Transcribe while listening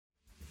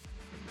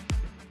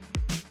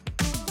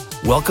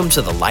Welcome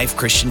to the Life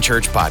Christian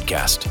Church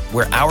podcast,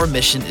 where our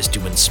mission is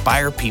to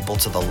inspire people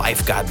to the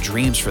life God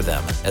dreams for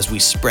them as we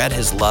spread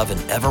His love in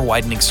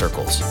ever-widening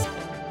circles.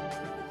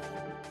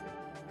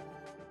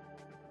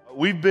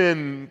 We've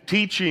been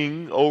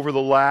teaching over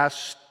the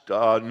last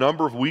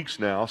number of weeks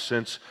now,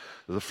 since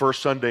the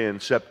first Sunday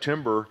in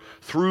September,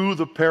 through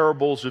the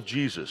parables of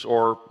Jesus,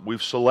 or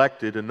we've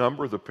selected a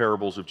number of the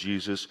parables of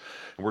Jesus,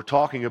 and we're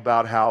talking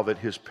about how that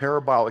His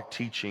parabolic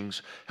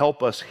teachings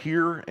help us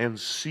hear and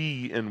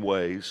see in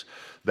ways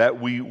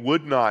that we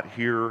would not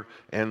hear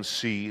and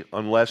see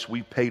unless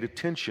we paid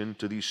attention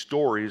to these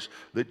stories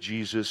that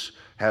Jesus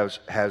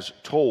has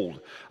told.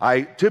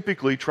 I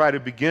typically try to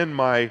begin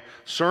my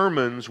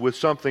sermons with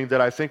something that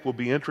I think will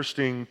be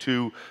interesting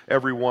to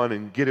everyone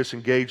and get us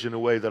engaged in a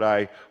way that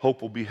I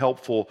hope will be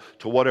helpful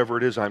to whatever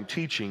it is I'm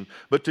teaching.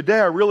 But today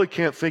I really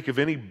can't think of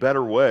any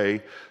better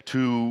way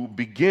to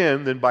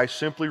begin than by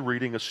simply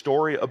reading a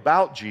story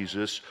about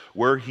Jesus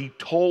where He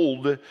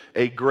told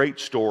a great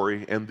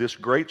story, and this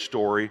great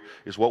story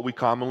is what we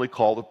commonly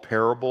call the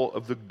parable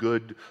of the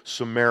Good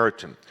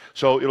Samaritan.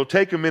 So it'll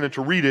take a minute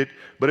to read it,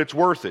 but it's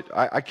worth it.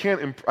 I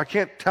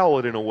can't tell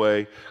it in a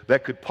way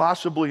that could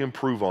possibly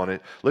improve on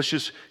it. Let's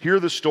just hear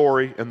the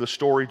story and the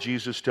story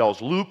Jesus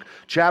tells. Luke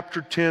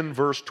chapter 10,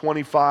 verse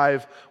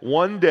 25.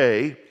 One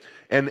day,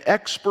 an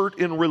expert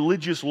in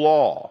religious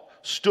law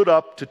stood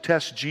up to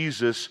test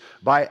Jesus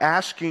by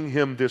asking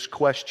Him this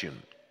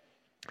question: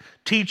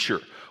 "Teacher,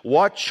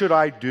 what should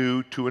I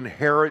do to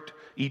inherit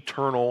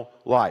eternal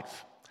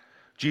life?"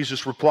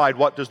 Jesus replied,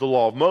 "What does the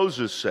law of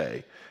Moses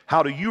say?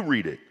 How do you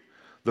read it?"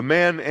 The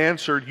man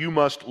answered, "You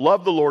must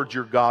love the Lord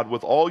your God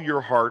with all your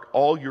heart,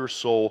 all your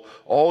soul,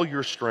 all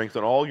your strength,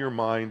 and all your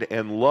mind,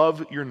 and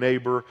love your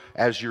neighbor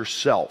as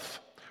yourself."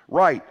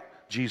 "Right,"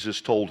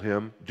 Jesus told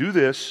him, "do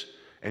this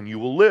and you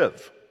will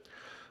live."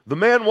 The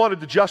man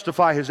wanted to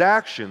justify his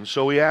actions,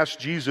 so he asked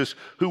Jesus,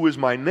 "Who is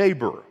my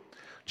neighbor?"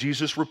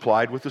 Jesus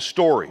replied with a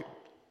story.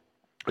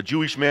 A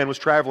Jewish man was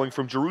traveling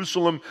from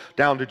Jerusalem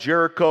down to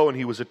Jericho, and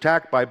he was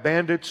attacked by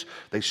bandits.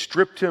 They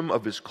stripped him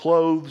of his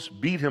clothes,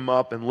 beat him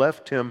up, and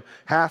left him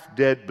half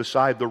dead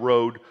beside the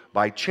road.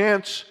 By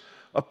chance,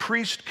 a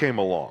priest came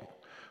along.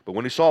 But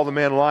when he saw the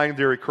man lying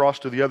there, he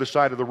crossed to the other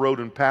side of the road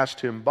and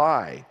passed him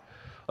by.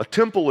 A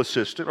temple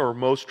assistant, or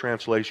most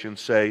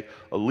translations say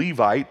a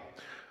Levite,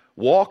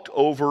 walked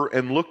over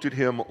and looked at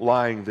him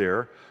lying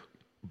there,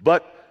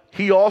 but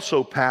he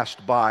also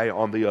passed by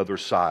on the other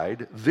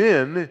side.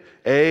 Then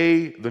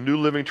the New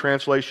Living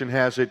Translation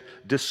has it,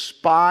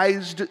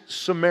 despised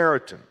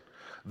Samaritan.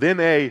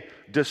 Then a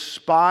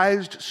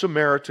despised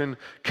Samaritan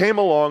came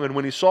along, and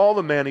when he saw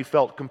the man, he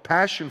felt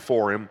compassion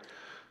for him.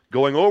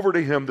 Going over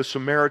to him, the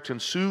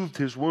Samaritan soothed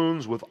his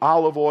wounds with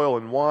olive oil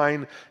and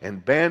wine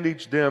and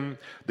bandaged them.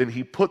 Then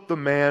he put the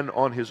man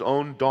on his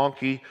own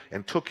donkey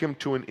and took him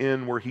to an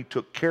inn where he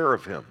took care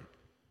of him.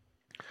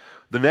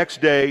 The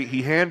next day,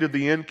 he handed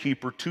the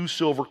innkeeper 2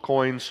 silver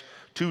coins,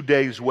 2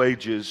 days'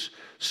 wages,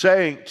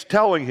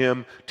 telling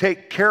him,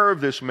 "Take care of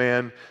this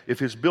man. If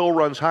his bill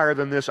runs higher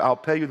than this, I'll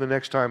pay you the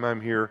next time I'm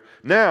here."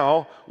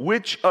 "Now,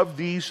 which of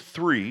these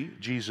 3,"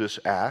 Jesus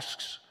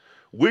asks,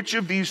 "which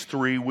of these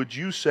 3 would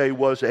you say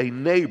was a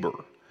neighbor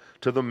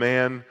to the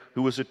man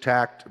who was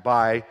attacked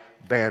by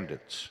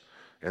bandits?"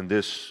 And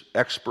this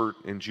expert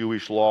in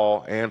Jewish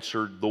law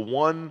answered, "The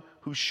one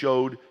who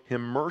showed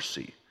him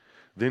mercy."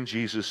 Then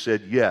Jesus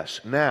said,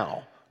 "Yes,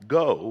 now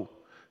go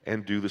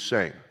and do the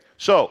same."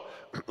 So,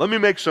 let me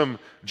make some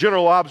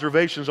general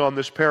observations on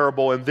this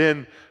parable and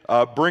then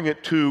bring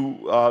it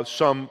to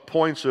some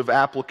points of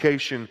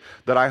application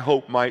that I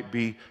hope might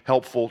be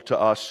helpful to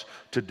us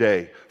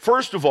today.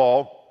 First of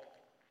all,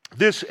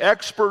 this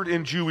expert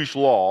in Jewish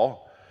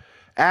law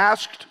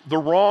asked the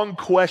wrong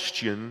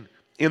question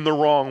in the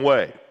wrong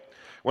way.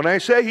 When I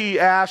say he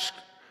asked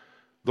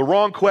the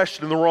wrong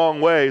question in the wrong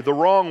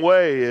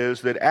way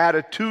is that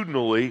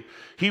attitudinally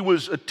he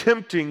was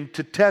attempting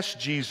to test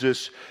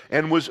Jesus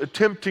and was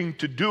attempting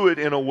to do it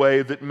in a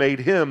way that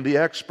made him, the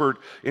expert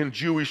in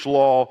Jewish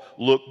law,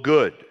 look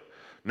good.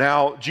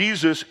 Now,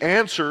 Jesus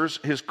answers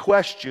his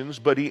questions,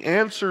 but he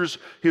answers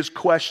his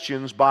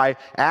questions by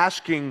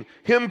asking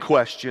him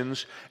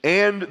questions,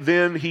 and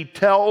then he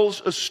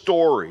tells a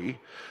story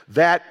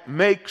that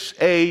makes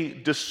a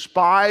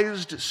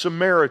despised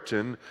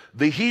Samaritan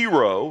the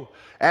hero,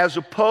 as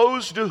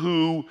opposed to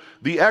who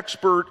the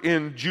expert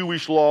in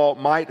Jewish law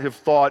might have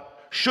thought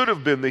should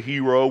have been the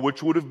hero,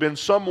 which would have been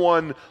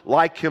someone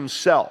like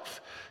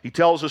himself. He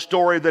tells a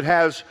story that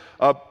has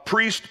a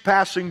priest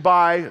passing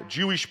by, a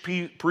Jewish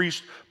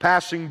priest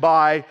passing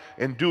by,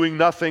 and doing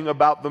nothing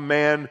about the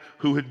man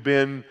who had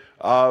been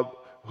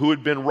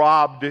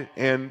robbed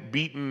and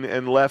beaten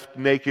and left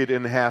naked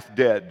and half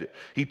dead.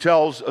 He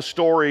tells a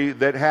story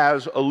that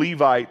has a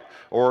Levite,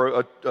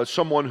 or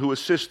someone who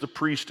assists the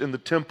priest in the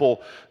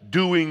temple,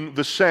 doing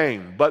the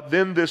same. But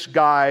then this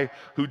guy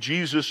who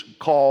Jesus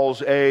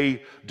calls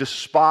a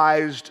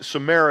despised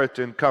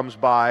Samaritan comes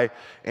by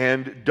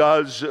and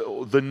does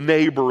the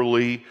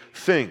neighborly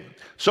thing.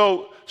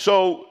 So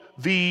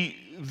the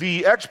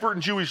expert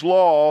in Jewish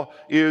law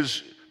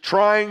is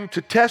trying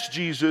to test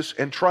Jesus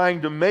and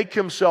trying to make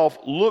himself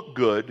look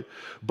good.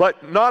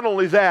 But not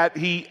only that,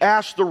 he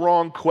asked the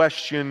wrong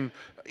question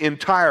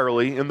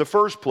entirely in the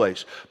first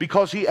place,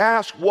 because he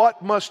asked,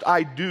 what must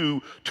I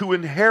do to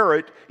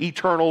inherit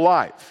eternal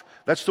life?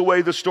 That's the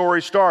way the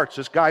story starts.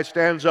 This guy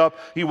stands up,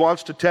 he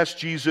wants to test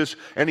Jesus,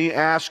 and he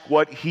asks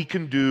what he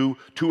can do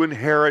to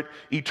inherit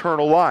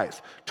eternal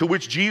life. To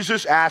which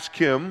Jesus asked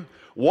him,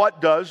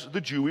 what does the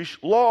Jewish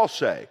law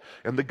say?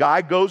 And the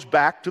guy goes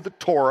back to the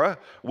Torah,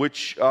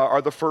 which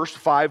are the first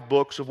 5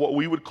 books of what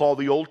we would call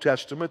the Old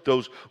Testament,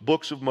 those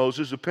books of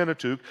Moses, the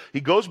Pentateuch.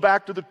 He goes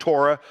back to the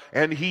Torah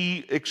and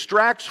he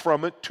extracts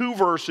from it 2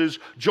 verses,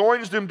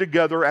 joins them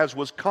together as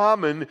was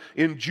common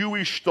in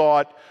Jewish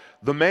thought.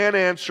 The man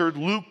answered,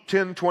 Luke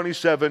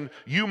 10:27,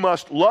 you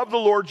must love the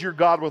Lord your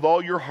God with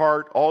all your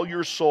heart, all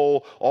your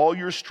soul, all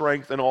your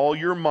strength, and all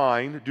your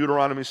mind,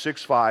 Deuteronomy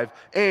 6:5,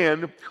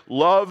 and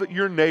love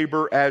your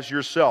neighbor as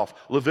yourself,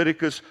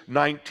 Leviticus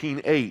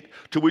 19:8.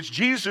 To which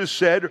Jesus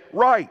said,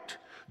 right,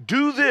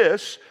 do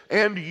this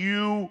and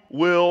you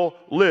will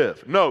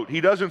live. Note, he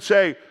doesn't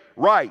say,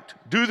 right,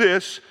 do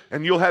this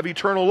and you'll have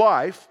eternal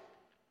life.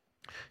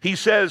 He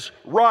says,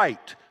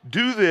 right,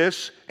 do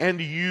this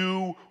and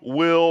you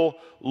will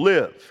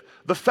live.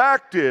 The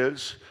fact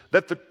is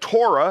that the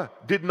Torah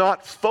did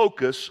not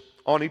focus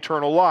on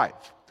eternal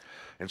life.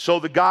 And so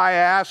the guy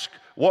asks,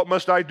 what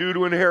must I do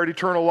to inherit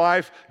eternal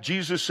life?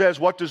 Jesus says,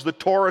 what does the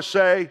Torah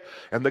say?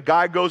 And the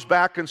guy goes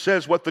back and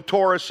says what the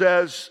Torah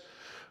says,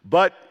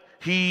 but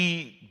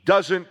he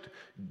doesn't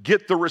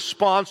get the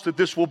response that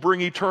this will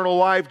bring eternal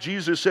life.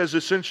 Jesus says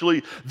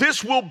essentially,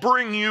 this will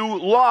bring you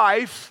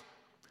life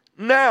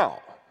now.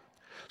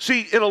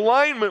 See, in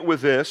alignment with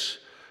this,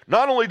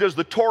 not only does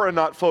the Torah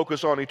not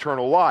focus on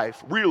eternal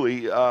life,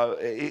 really,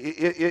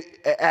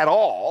 at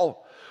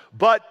all,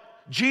 but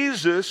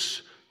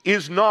Jesus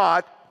is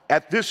not,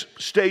 at this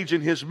stage in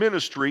his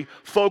ministry,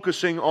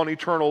 focusing on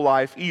eternal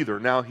life either.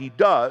 Now, he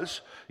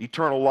does.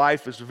 Eternal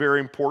life is a very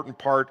important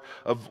part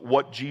of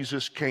what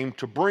Jesus came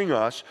to bring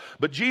us.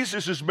 But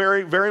Jesus is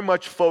very, very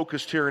much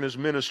focused here in his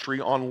ministry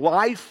on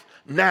life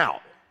now.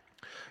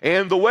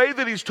 And the way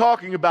that he's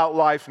talking about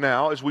life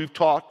now, as we've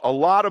talked a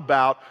lot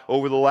about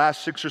over the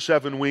last 6 or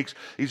 7 weeks,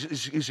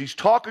 is he's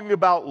talking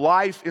about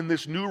life in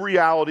this new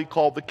reality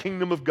called the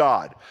kingdom of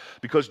God.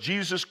 Because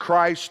Jesus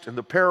Christ and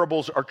the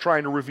parables are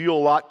trying to reveal a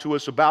lot to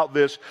us about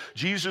this.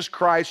 Jesus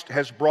Christ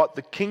has brought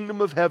the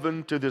kingdom of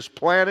heaven to this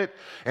planet,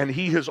 and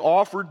he has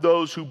offered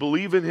those who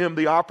believe in him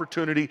the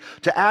opportunity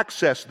to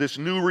access this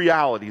new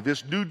reality,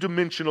 this new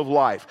dimension of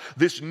life,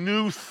 this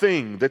new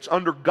thing that's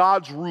under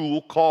God's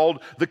rule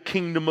called the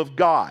kingdom of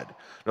God.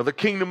 Now, the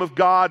kingdom of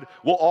God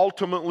will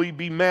ultimately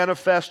be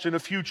manifest in a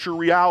future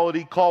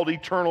reality called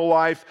eternal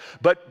life.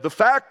 But the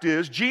fact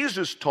is,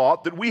 Jesus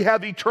taught that we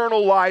have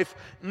eternal life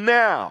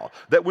now.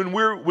 That when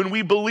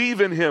we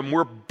believe in him,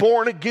 we're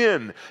born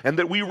again, and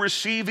that we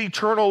receive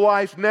eternal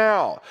life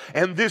now.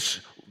 And this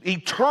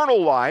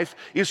eternal life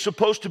is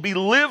supposed to be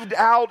lived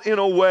out in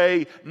a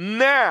way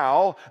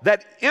now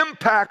that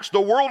impacts the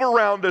world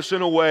around us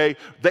in a way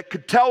that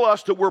could tell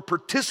us that we're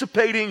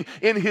participating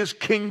in his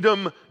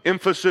kingdom,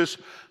 emphasis,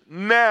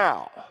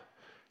 now.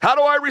 How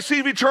do I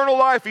receive eternal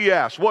life, he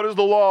asked. What does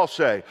the law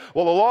say?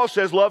 Well, the law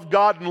says love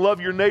God and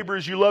love your neighbor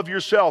as you love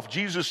yourself.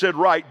 Jesus said,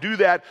 right, do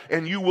that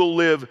and you will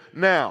live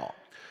now.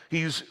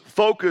 He's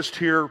focused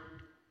here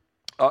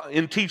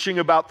in teaching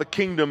about the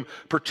kingdom,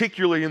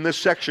 particularly in this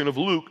section of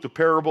Luke. The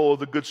parable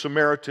of the Good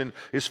Samaritan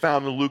is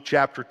found in Luke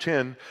chapter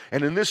 10.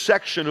 And in this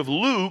section of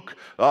Luke,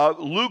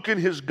 Luke in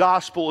his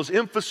gospel is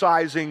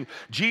emphasizing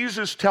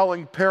Jesus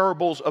telling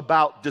parables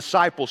about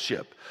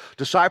discipleship.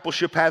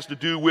 Discipleship has to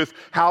do with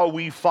how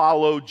we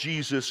follow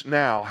Jesus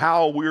now,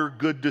 how we're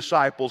good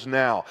disciples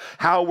now,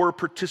 how we're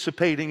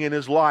participating in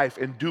his life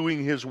and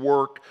doing his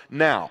work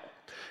now.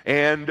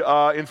 And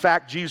in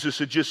fact, Jesus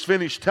had just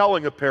finished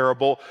telling a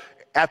parable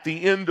at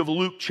the end of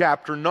Luke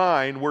chapter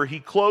 9, where he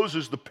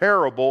closes the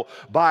parable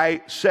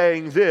by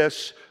saying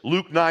this,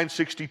 Luke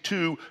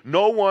 9:62,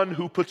 no one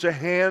who puts a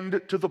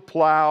hand to the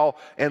plow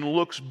and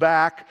looks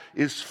back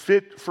is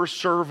fit for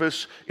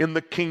service in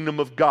the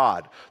kingdom of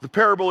God. The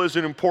parable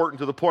isn't important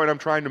to the point I'm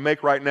trying to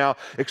make right now,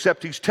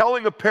 except he's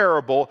telling a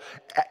parable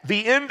at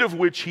the end of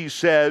which he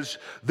says,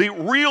 the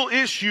real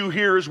issue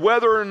here is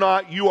whether or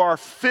not you are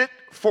fit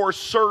for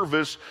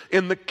service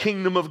in the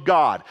kingdom of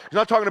God. He's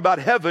not talking about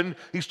heaven,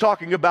 he's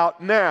talking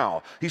about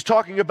now. He's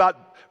talking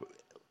about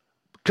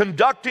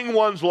conducting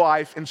one's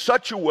life in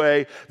such a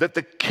way that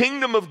the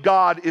kingdom of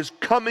God is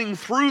coming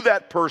through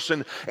that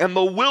person and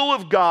the will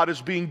of God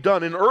is being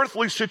done in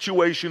earthly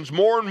situations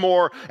more and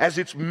more as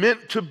it's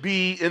meant to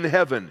be in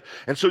heaven.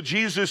 And so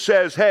Jesus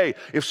says, hey,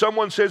 if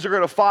someone says they're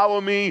going to follow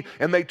me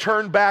and they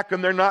turn back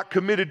and they're not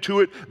committed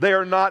to it, they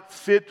are not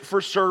fit for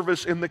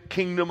service in the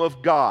kingdom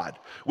of God.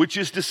 Which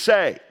is to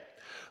say,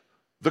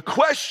 the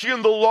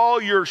question the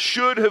lawyer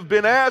should have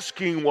been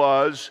asking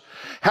was,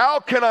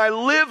 how can I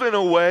live in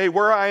a way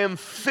where I am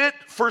fit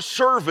for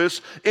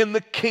service in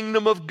the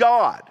kingdom of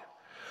God?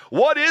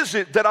 What is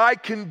it that I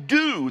can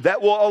do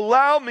that will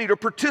allow me to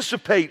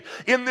participate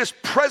in this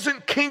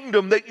present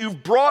kingdom that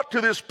you've brought to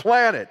this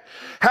planet?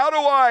 How do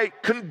I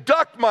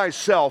conduct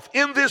myself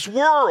in this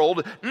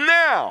world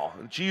now?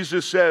 And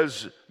Jesus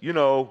says,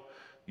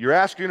 you're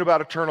asking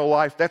about eternal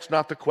life. That's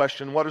not the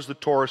question. What does the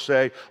Torah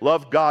say?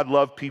 Love God,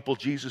 love people.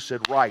 Jesus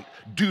said, right,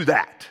 do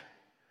that,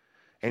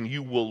 and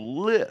you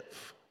will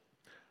live.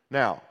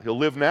 Now, he'll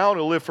live now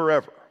and he'll live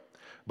forever.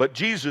 But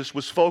Jesus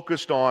was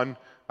focused on,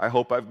 I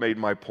hope I've made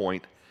my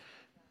point,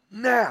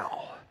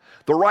 now.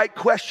 The right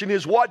question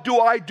is, what do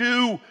I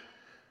do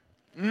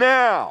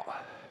now?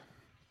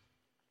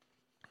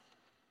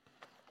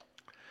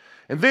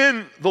 And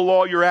then the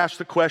lawyer asked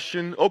the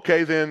question,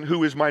 okay, then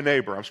who is my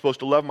neighbor? I'm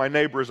supposed to love my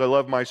neighbor as I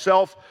love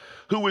myself.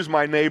 Who is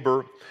my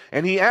neighbor?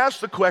 And he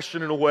asked the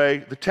question in a way,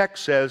 the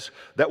text says,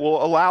 that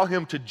will allow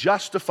him to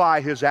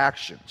justify his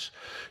actions.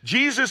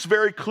 Jesus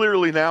very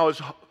clearly now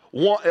is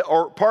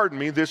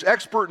this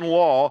expert in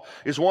law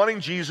is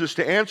wanting Jesus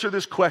to answer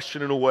this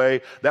question in a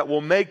way that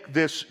will make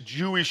this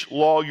Jewish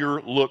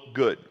lawyer look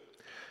good.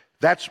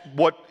 That's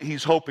what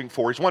he's hoping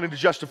for. He's wanting to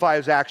justify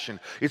his action.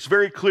 It's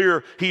very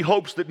clear he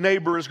hopes that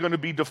neighbor is going to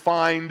be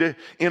defined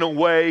in a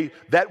way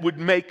that would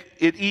make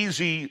it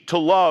easy to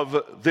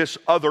love this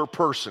other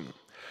person.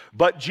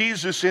 But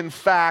Jesus, in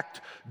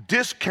fact,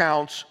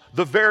 discounts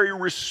the very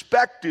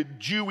respected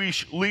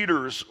Jewish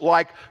leaders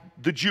like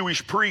the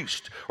Jewish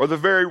priest, or the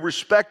very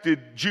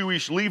respected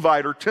Jewish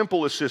Levite or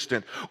temple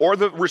assistant, or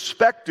the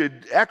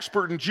respected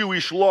expert in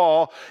Jewish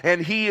law,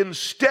 and he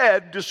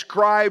instead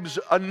describes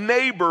a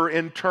neighbor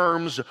in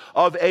terms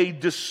of a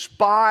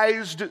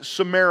despised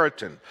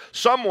Samaritan.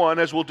 Someone,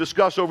 as we'll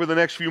discuss over the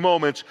next few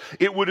moments,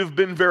 it would have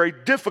been very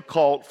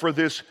difficult for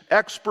this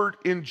expert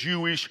in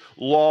Jewish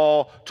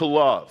law to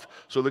love.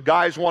 So the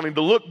guy's wanting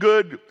to look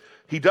good.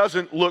 He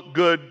doesn't look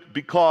good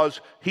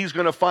because he's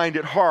going to find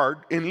it hard,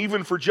 and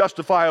even for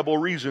justifiable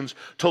reasons,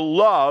 to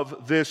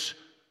love this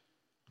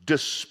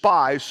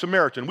despised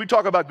Samaritan. We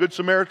talk about good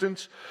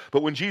Samaritans,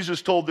 but when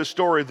Jesus told this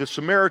story, the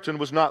Samaritan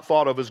was not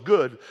thought of as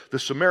good. The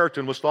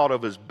Samaritan was thought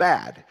of as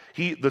bad.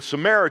 The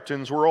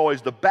Samaritans were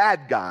always the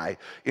bad guy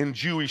in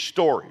Jewish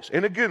stories,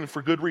 and again,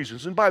 for good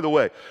reasons. And by the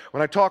way,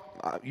 when I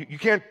talk, you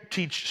can't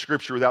teach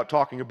Scripture without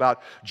talking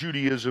about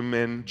Judaism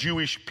and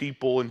Jewish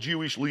people and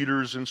Jewish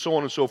leaders and so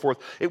on and so forth.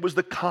 It was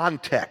the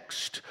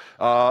context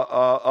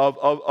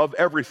of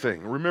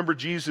everything. Remember,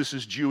 Jesus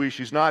is Jewish.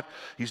 He's not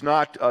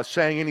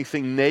saying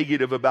anything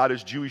negative about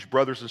his Jewish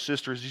brothers and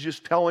sisters. He's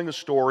just telling a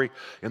story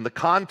in the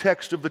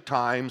context of the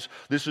times.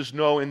 This is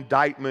no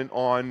indictment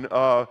on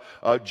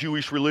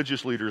Jewish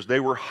religious leaders. They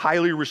were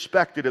highly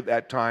respected at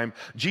that time.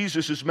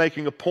 Jesus is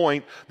making a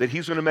point that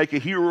he's going to make a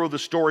hero of the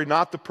story,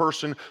 not the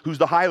person who's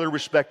the highly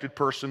respected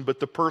person, but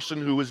the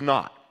person who is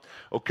not.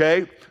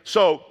 Okay?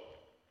 So,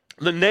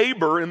 the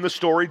neighbor in the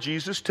story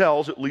Jesus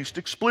tells, at least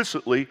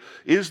explicitly,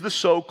 is the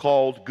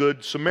so-called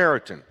Good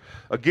Samaritan.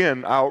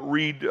 Again, I'll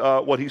read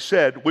what he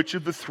said. Which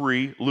of the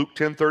three, Luke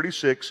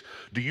 10:36,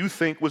 do you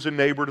think was a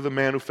neighbor to the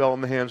man who fell in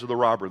the hands of the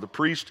robber? The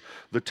priest,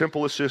 the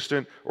temple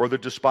assistant, or the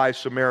despised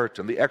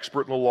Samaritan? The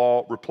expert in the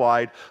law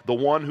replied, the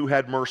one who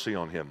had mercy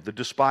on him, the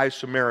despised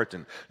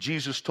Samaritan.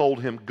 Jesus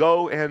told him,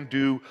 go and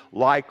do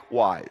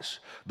likewise.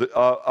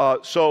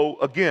 So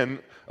again,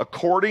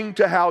 according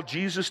to how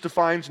Jesus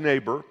defines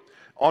neighbor,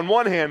 on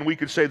one hand, we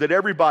could say that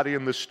everybody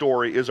in this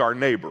story is our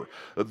neighbor.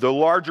 The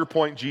larger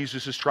point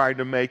Jesus is trying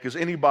to make is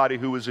anybody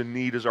who is in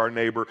need is our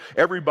neighbor.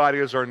 Everybody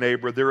is our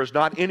neighbor. There is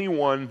not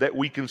anyone that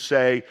we can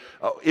say,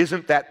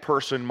 isn't that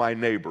person my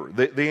neighbor?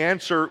 The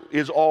answer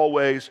is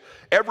always,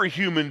 every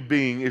human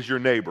being is your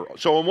neighbor.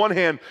 So on one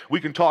hand,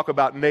 we can talk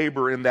about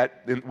neighbor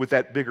with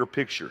that bigger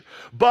picture.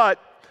 But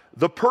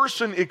the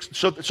person,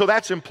 so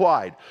that's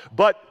implied.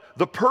 But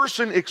the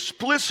person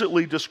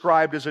explicitly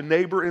described as a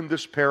neighbor in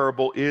this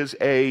parable is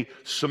a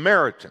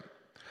Samaritan,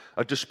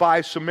 a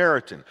despised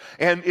Samaritan.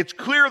 And it's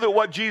clear that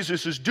what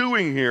Jesus is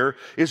doing here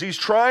is he's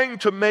trying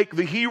to make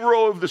the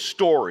hero of the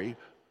story,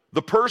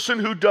 the person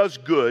who does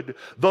good,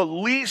 the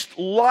least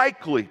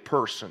likely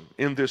person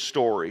in this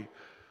story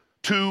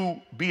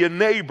to be a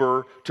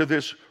neighbor to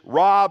this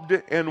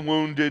robbed and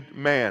wounded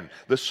man.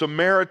 The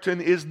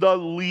Samaritan is the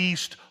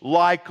least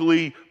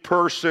likely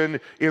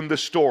person in the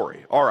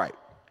story. All right.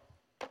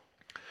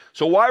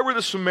 So why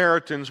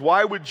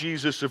would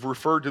Jesus have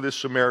referred to this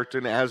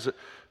Samaritan as,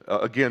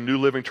 again, New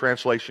Living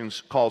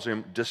Translations calls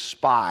him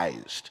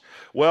despised?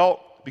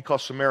 Well,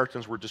 because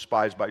Samaritans were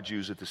despised by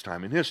Jews at this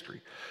time in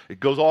history. It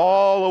goes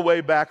all the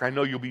way back, I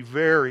know you'll be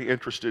very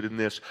interested in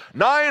this,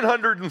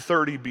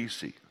 930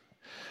 BC,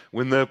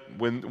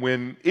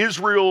 when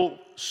Israel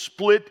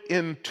split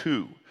in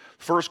two.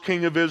 First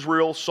king of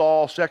Israel,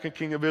 Saul. Second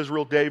king of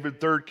Israel, David.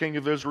 Third king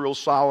of Israel,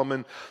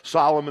 Solomon.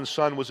 Solomon's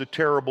son was a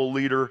terrible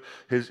leader.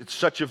 It's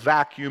such a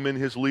vacuum in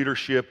his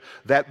leadership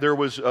that there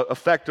was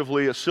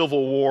effectively a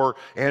civil war,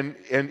 and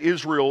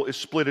Israel is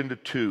split into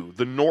two.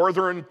 The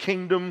northern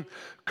kingdom,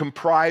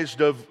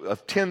 comprised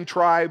of 10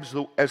 tribes,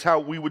 as how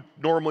we would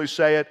normally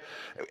say it,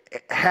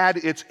 had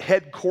its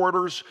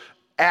headquarters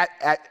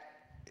at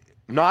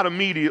not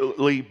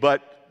immediately,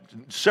 but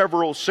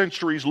several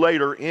centuries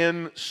later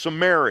in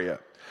Samaria.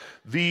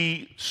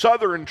 The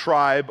southern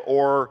tribe,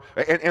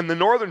 and the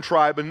northern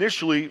tribe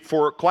initially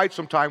for quite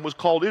some time was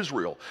called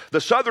Israel. The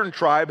southern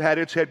tribe had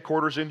its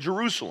headquarters in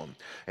Jerusalem,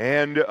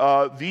 and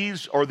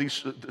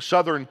the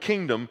southern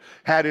kingdom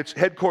had its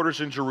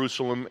headquarters in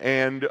Jerusalem,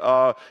 and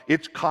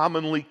it's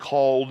commonly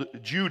called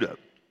Judah.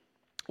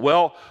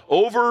 Well,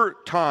 over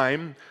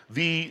time,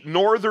 the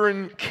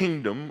northern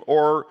kingdom,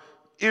 or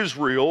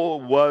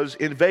Israel, was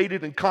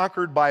invaded and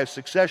conquered by a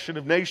succession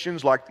of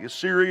nations like the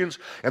Assyrians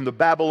and the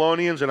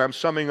Babylonians, and I'm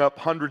summing up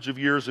hundreds of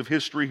years of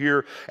history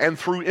here. And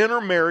through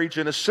intermarriage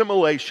and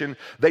assimilation,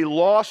 they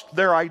lost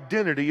their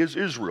identity as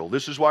Israel.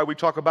 This is why we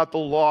talk about the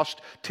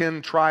lost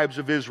 10 tribes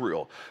of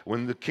Israel.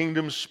 When the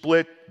kingdom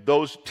split,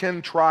 those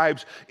 10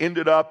 tribes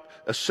ended up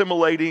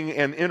assimilating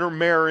and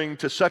intermarrying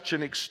to such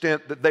an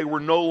extent that they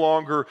were no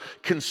longer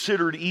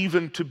considered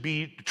even to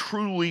be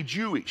truly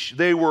Jewish.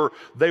 They were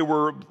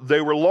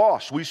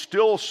lost. We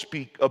still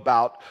speak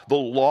about the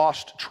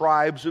lost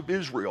tribes of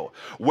Israel.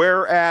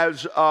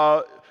 Whereas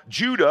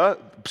Judah,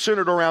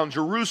 centered around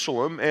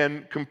Jerusalem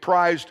and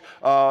comprised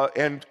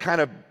and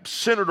kind of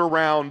centered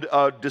around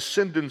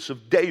descendants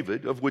of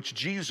David, of which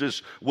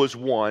Jesus was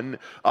one,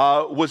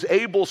 was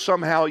able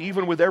somehow,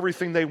 even with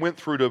everything they went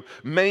through, to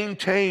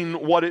maintain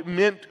what it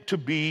meant to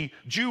be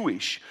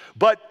Jewish.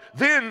 But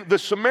then the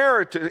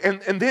Samaritan,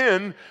 and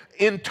then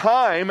in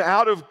time,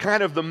 out of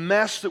kind of the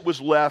mess that was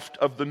left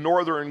of the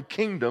northern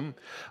kingdom,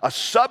 a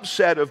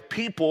subset of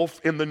people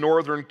in the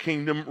northern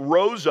kingdom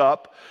rose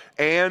up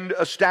and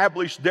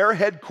established their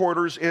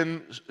headquarters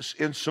in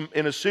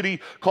a city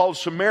called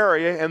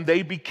Samaria, and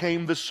they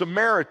became the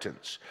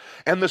Samaritans.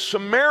 And the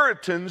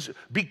Samaritans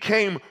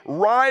became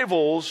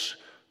rivals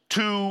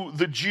to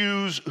the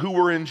Jews who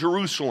were in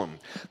Jerusalem.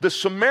 The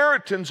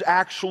Samaritans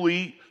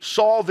actually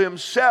saw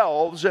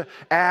themselves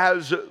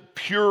as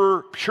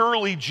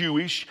purely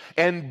Jewish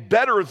and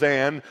better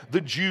than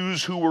the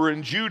Jews who were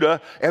in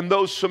Judah, and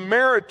those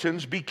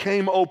Samaritans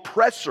became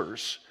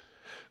oppressors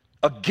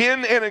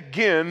again and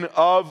again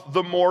of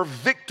the more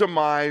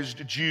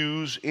victimized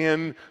Jews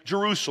in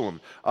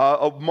Jerusalem.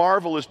 A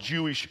marvelous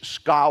Jewish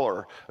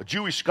scholar, a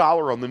Jewish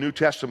scholar on the New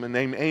Testament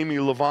named Amy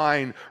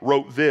Levine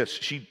wrote this.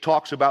 She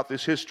talks about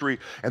this history,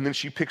 and then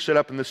she picks it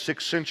up in the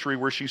 6th century,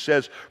 where she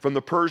says, from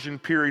the Persian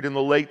period in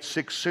the late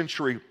 6th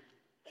century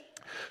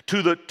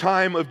to the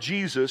time of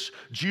Jesus,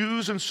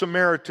 Jews and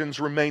Samaritans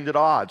remained at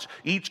odds.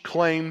 Each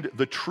claimed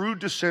the true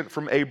descent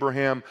from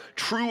Abraham,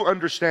 true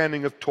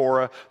understanding of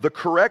Torah, the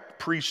correct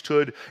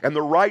priesthood, and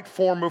the right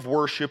form of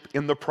worship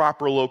in the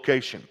proper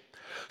location.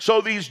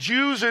 So these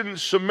Jews in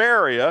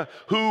Samaria,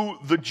 who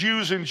the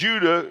Jews in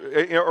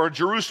Judah or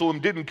Jerusalem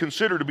didn't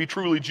consider to be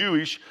truly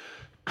Jewish,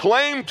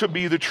 claimed to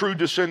be the true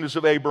descendants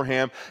of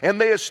Abraham,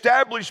 and they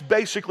established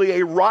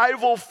basically a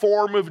rival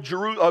form of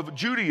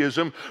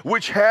Judaism,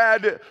 which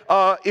had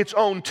its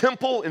own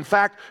temple. In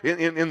fact,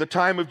 in the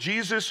time of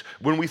Jesus,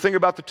 when we think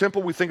about the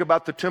temple, we think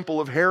about the temple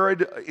of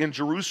Herod in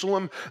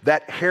Jerusalem,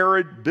 that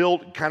Herod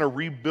built, kind of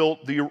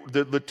rebuilt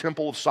the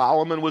temple of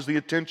Solomon was the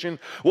intention.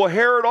 Well,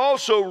 Herod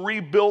also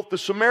rebuilt the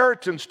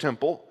Samaritans'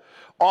 temple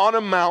on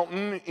a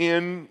mountain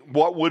in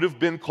what would have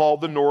been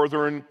called the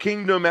northern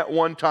kingdom at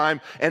one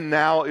time, and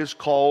now is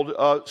called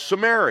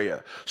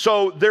Samaria.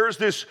 So there's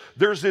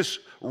this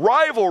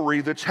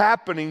rivalry that's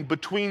happening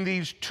between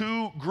these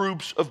two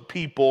groups of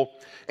people.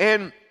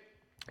 And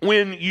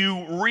when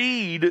you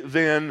read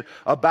then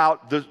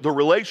about the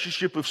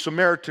relationship of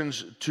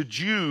Samaritans to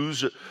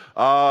Jews,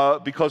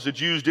 because the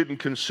Jews didn't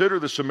consider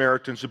the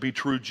Samaritans to be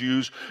true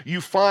Jews, you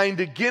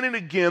find again and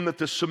again that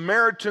the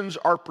Samaritans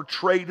are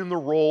portrayed in the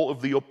role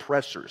of the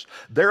oppressors.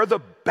 They're the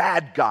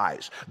bad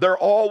guys. They're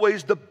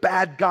always the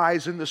bad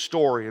guys in the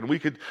story, and we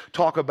could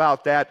talk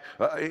about that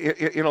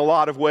in a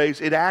lot of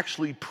ways. It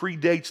actually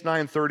predates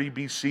 930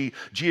 BC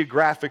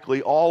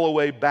geographically, all the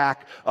way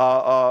back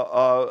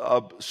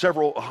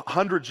several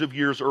hundreds of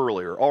years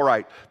earlier. All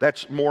right,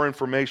 that's more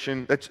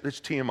information. That's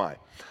TMI.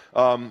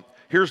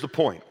 Here's the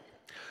point.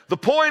 The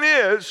point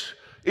is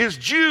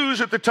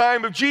Jews at the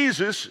time of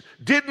Jesus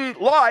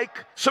didn't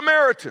like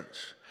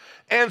Samaritans,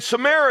 and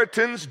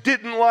Samaritans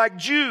didn't like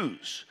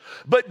Jews.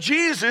 But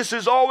Jesus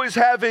is always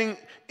having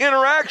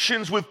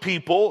interactions with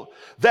people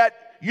that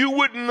you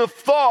wouldn't have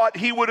thought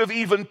he would have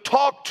even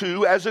talked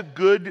to as a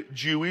good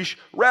Jewish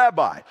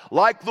rabbi,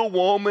 like the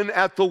woman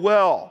at the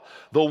well.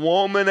 The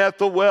woman at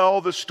the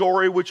well, the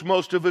story which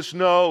most of us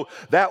know,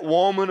 that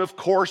woman, of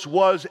course,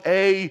 was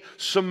a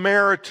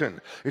Samaritan.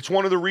 It's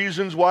one of the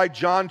reasons why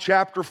John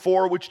chapter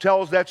 4, which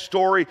tells that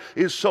story,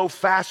 is so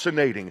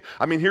fascinating.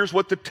 I mean, here's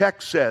what the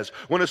text says.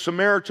 When a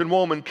Samaritan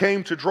woman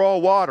came to draw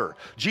water,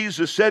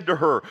 Jesus said to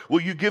her,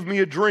 "Will you give me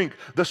a drink?"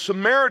 The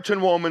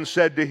Samaritan woman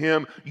said to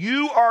him,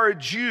 "You are a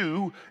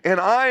Jew, and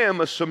I am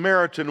a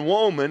Samaritan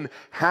woman.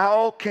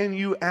 How can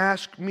you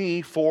ask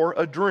me for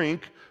a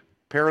drink?"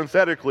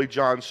 Parenthetically,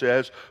 John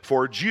says,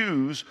 "For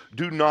Jews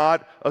do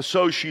not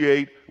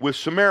associate with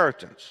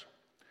Samaritans."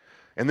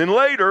 And then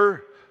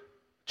later,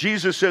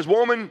 Jesus says,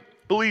 "Woman,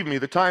 Believe me,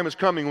 the time is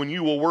coming when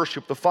you will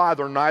worship the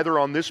Father neither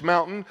on this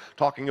mountain,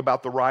 talking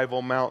about the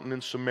rival mountain in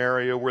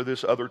Samaria where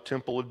this other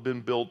temple had been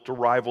built to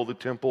rival the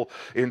temple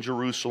in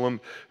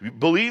Jerusalem.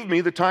 Believe me,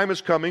 the time is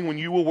coming when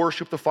you will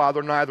worship the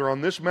Father neither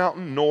on this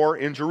mountain nor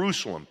in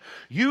Jerusalem.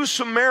 You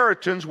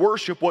Samaritans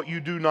worship what you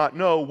do not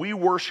know. We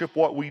worship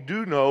what we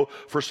do know,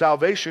 for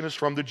salvation is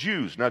from the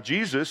Jews. Now,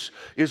 Jesus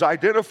is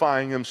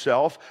identifying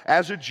himself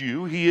as a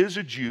Jew. He is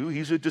a Jew.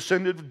 He's a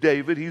descendant of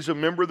David. He's a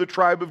member of the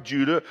tribe of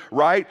Judah,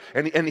 right?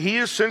 And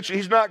he essentially,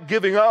 he's not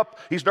giving up.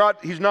 He's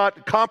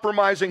not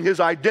compromising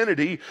his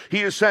identity.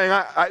 He is saying,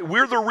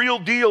 we're the real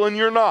deal and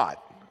you're not.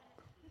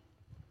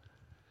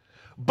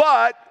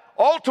 But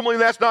ultimately,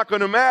 that's not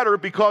going to matter,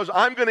 because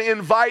I'm going to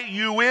invite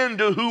you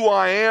into who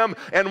I am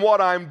and what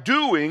I'm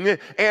doing,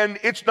 and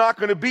it's not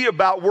going to be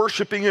about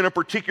worshiping in a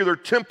particular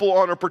temple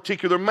on a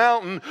particular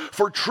mountain.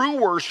 For true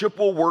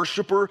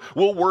worshiper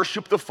will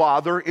worship the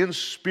Father in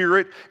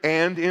spirit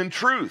and in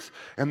truth.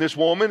 And this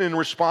woman, in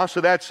response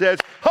to that, says,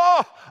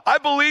 I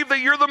believe that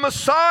you're the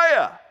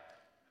Messiah.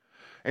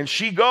 And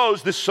she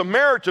goes, this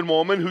Samaritan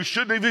woman who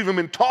shouldn't have even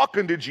been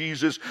talking to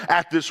Jesus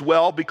at this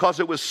well, because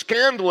it was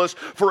scandalous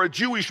for a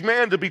Jewish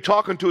man to be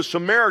talking to a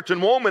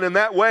Samaritan woman in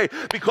that way,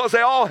 because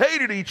they all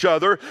hated each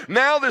other.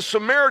 Now this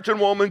Samaritan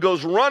woman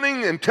goes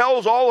running and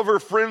tells all of her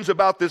friends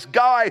about this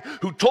guy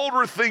who told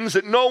her things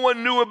that no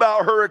one knew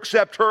about her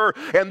except her,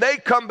 and they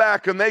come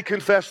back and they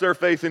confess their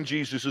faith in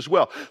Jesus as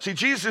well. See,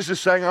 Jesus is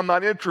saying, I'm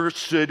not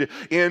interested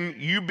in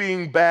you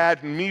being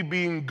bad and me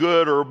being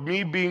good, or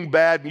me being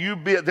bad and you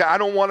being, I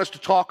don't want us to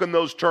talk in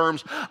those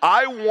terms.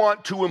 I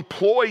want to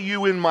employ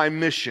you in my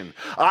mission.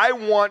 I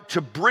want to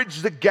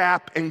bridge the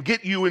gap and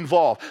get you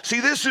involved. See,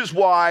 this is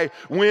why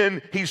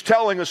when he's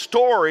telling a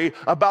story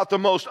about the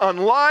most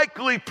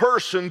unlikely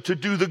person to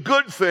do the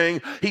good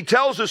thing, he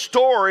tells a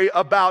story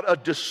about a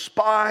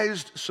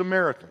despised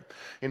Samaritan.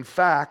 In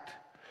fact,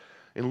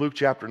 in Luke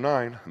chapter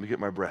 9, let me get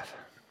my breath.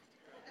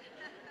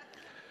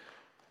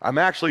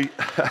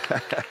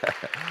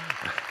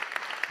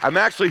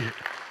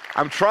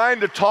 I'm trying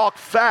to talk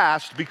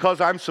fast because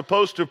I'm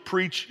supposed to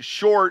preach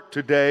short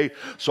today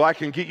so I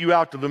can get you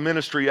out to the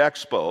ministry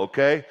expo,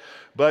 okay?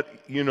 But,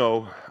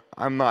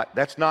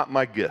 that's not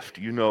my gift.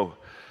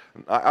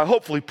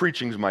 Hopefully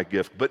preaching is my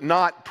gift, but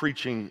not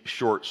preaching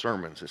short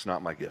sermons. It's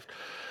not my gift.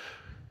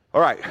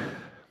 All right,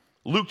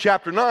 Luke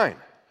chapter 9.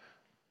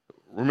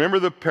 Remember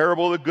the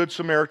parable of the Good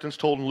Samaritans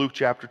told in Luke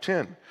chapter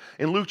 10.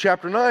 In Luke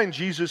chapter 9,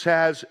 Jesus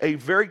has a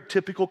very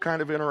typical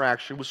kind of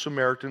interaction with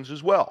Samaritans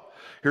as well.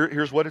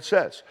 Here's what it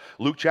says.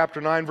 Luke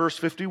chapter 9, verse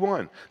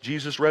 51.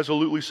 Jesus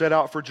resolutely set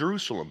out for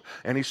Jerusalem,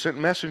 and he sent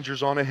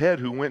messengers on ahead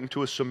who went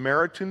into a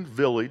Samaritan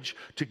village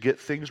to get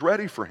things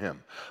ready for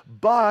him.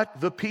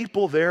 But the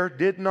people there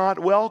did not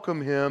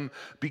welcome him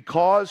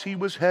because he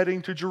was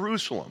heading to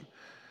Jerusalem.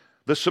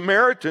 The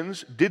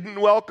Samaritans didn't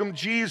welcome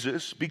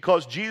Jesus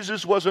because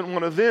Jesus wasn't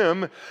one of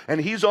them, and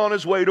he's on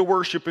his way to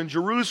worship in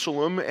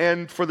Jerusalem.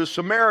 And for the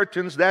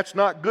Samaritans, that's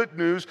not good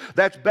news.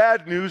 That's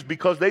bad news,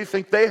 because they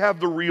think they have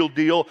the real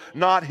deal,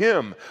 not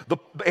him.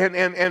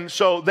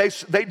 So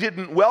they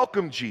didn't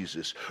welcome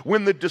Jesus.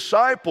 When the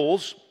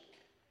disciples,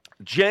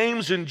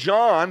 James and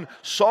John,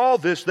 saw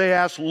this, they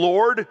asked,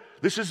 Lord,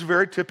 this is a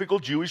very typical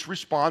Jewish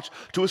response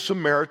to a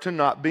Samaritan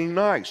not being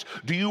nice.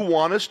 Do you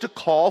want us to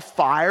call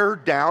fire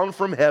down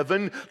from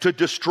heaven to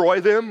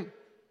destroy them?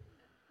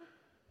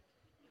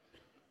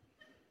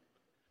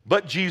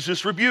 But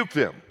Jesus rebuked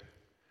them.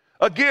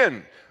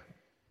 Again,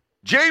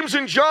 James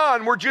and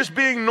John were just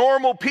being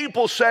normal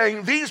people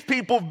saying, these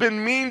people have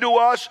been mean to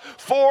us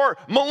for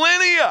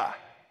millennia.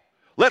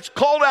 Let's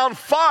call down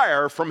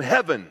fire from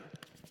heaven.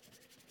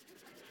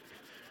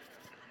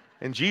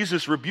 And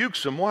Jesus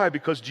rebukes them. Why?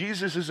 Because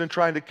Jesus isn't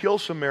trying to kill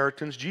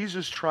Samaritans.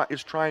 Jesus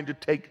is trying to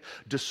take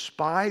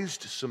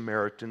despised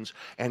Samaritans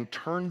and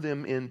turn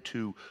them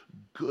into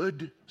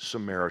good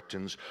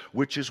Samaritans,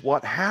 which is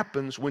what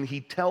happens when he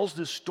tells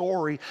this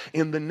story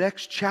in the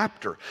next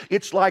chapter.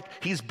 It's like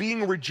he's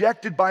being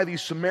rejected by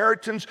these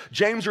Samaritans.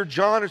 James and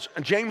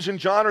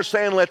John are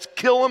saying, let's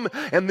kill him.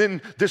 And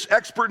then this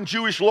expert in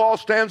Jewish law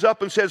stands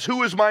up and says,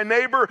 who is my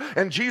neighbor?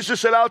 And Jesus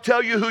said, I'll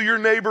tell you who your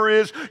neighbor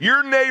is.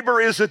 Your neighbor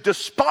is a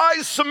despised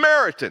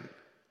Samaritan.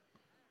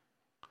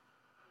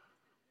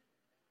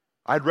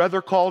 I'd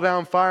rather call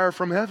down fire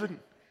from heaven,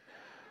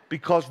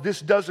 because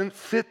this doesn't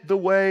fit the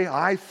way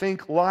I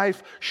think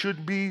life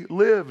should be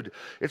lived.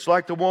 It's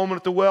like the woman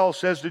at the well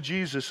says to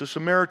Jesus, a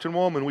Samaritan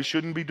woman, we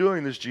shouldn't be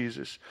doing this,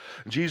 Jesus.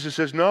 And Jesus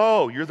says,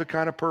 no, you're the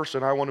kind of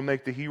person I want to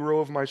make the hero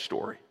of my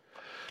story.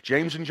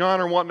 James and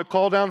John are wanting to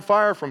call down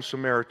fire from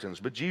Samaritans,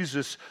 but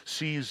Jesus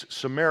sees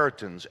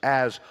Samaritans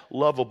as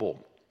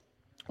lovable,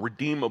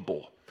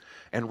 redeemable,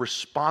 and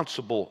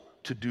responsible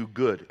to do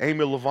good.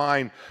 Amy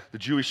Levine, the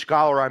Jewish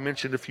scholar I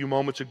mentioned a few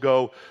moments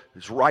ago,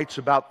 writes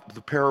about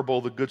the parable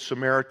of the Good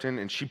Samaritan,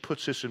 and she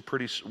puts this in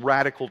pretty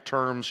radical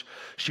terms.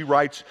 She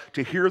writes,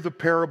 to hear the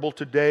parable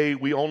today,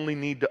 we only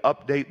need to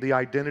update the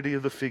identity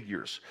of the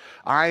figures.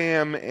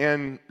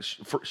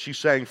 She's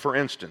saying, for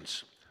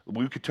instance,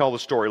 We could tell the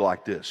story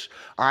like this.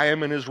 I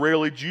am an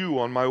Israeli Jew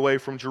on my way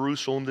from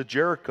Jerusalem to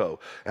Jericho,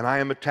 and I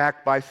am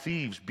attacked by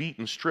thieves,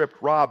 beaten,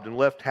 stripped, robbed, and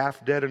left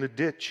half dead in a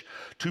ditch.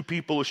 Two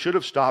people who should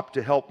have stopped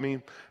to help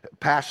me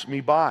pass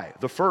me by.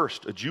 The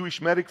first, a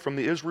Jewish medic from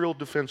the Israel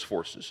Defense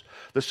Forces.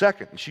 The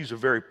second, and she's a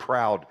very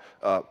proud,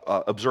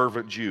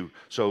 observant Jew,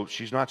 so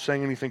she's not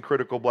saying anything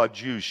critical about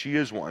Jews. She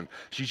is one.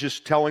 She's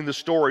just telling the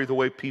story the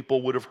way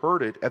people would have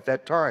heard it at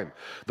that time.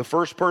 The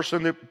first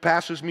person that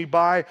passes me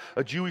by,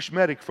 a Jewish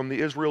medic from the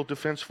Israel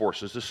Defense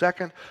Forces. The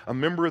second, a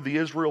member of the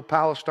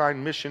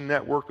Israel-Palestine Mission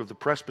Network of the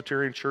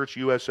Presbyterian Church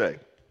USA.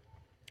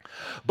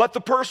 But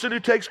the person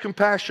who takes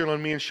compassion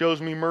on me and shows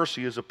me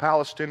mercy is a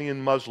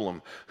Palestinian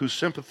Muslim whose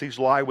sympathies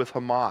lie with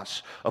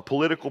Hamas, a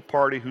political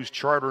party whose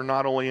charter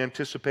not only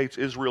anticipates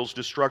Israel's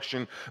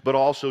destruction, but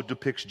also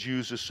depicts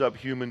Jews as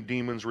subhuman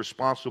demons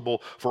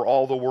responsible for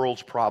all the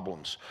world's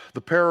problems. The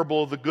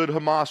parable of the good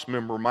Hamas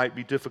member might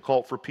be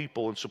difficult for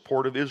people in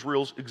support of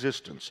Israel's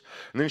existence.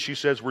 And then she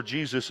says, were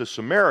Jesus a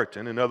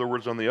Samaritan, in other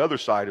words, on the other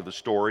side of the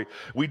story,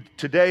 we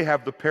today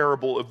have the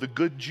parable of the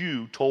good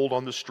Jew told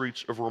on the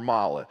streets of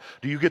Ramallah.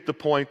 Do you get the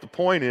point? The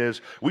point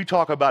is, we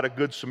talk about a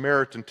good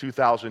Samaritan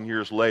 2,000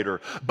 years later,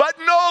 but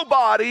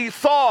nobody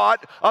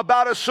thought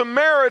about a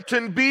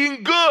Samaritan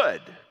being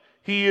good.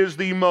 He is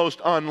the most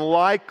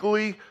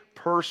unlikely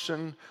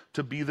person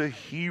to be the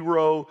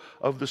hero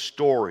of the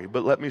story.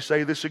 But let me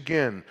say this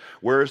again.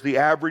 Whereas the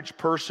average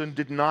person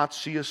did not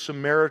see a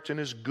Samaritan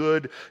as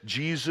good,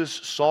 Jesus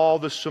saw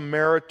the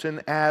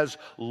Samaritan as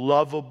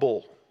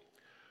lovable,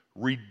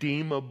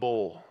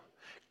 redeemable,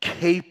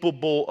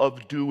 capable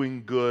of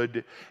doing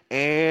good,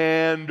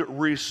 and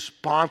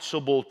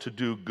responsible to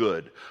do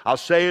good. I'll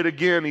say it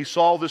again. He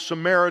saw the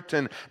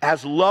Samaritan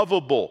as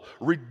lovable,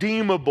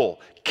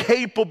 redeemable,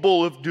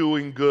 capable of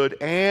doing good,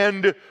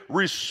 and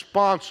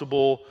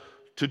responsible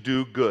to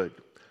do good.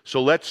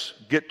 So let's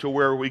get to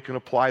where we can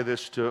apply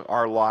this to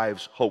our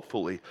lives,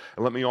 hopefully.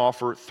 And let me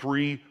offer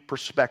three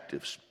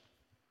perspectives.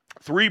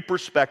 Three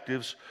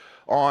perspectives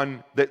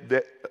on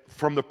that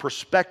from the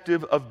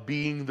perspective of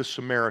being the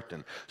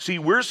Samaritan. See,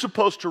 we're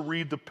supposed to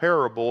read the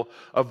parable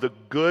of the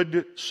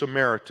good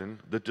Samaritan,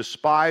 the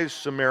despised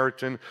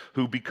Samaritan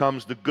who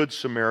becomes the good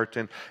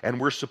Samaritan, and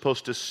we're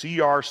supposed to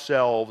see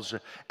ourselves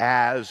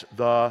as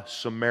the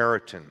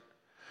Samaritan,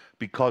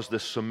 because the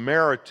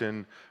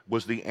Samaritan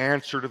was the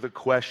answer to the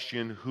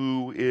question,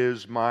 who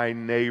is my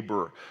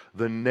neighbor?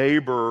 The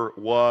neighbor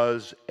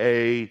was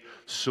a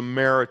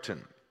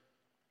Samaritan.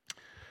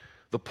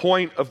 The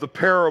point of the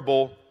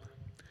parable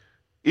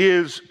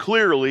is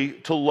clearly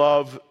to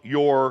love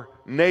your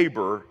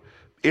neighbor.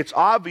 It's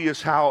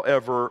obvious,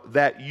 however,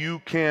 that you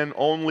can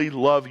only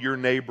love your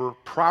neighbor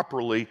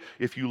properly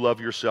if you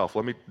love yourself.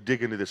 Let me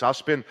dig into this. I'll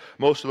spend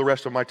most of the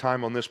rest of my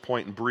time on this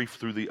point and brief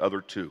through the other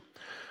two.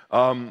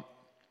 The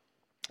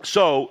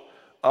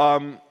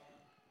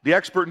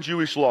expert in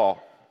Jewish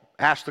law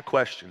asked the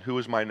question, who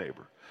is my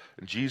neighbor?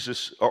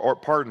 Jesus,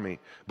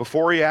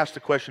 before he asked the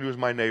question, who is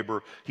my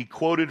neighbor, he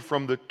quoted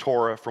from the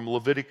Torah, from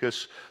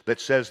Leviticus, that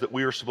says that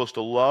we are supposed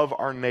to love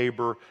our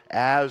neighbor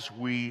as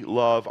we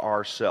love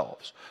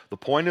ourselves. The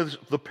point of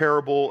the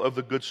parable of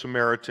the Good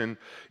Samaritan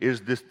is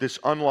this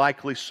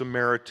unlikely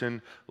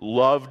Samaritan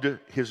loved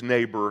his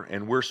neighbor,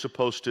 and we're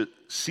supposed to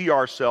see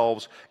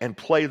ourselves and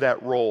play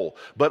that role.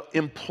 But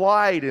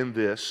implied in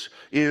this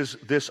is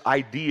this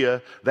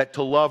idea that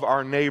to love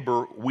our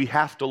neighbor, we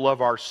have to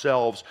love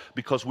ourselves,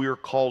 because we are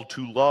called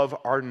to love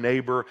our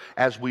neighbor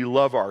as we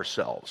love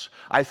ourselves.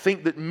 I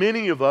think that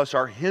many of us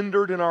are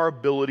hindered in our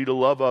ability to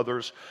love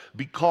others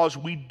because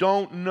we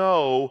don't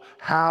know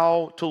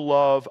how to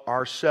love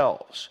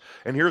ourselves.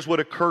 And here's what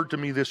occurred to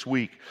me this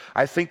week.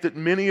 I think that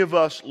many of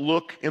us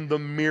look in the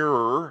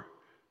mirror,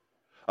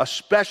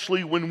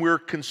 especially when we're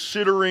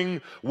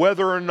considering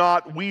whether or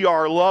not we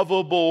are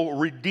lovable,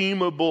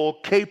 redeemable,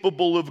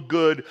 capable of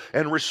good,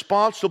 and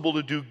responsible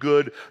to do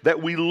good,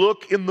 that we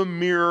look in the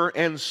mirror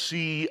and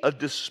see a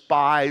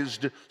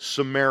despised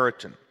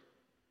Samaritan.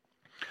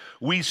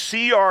 We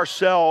see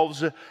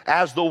ourselves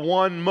as the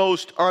one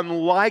most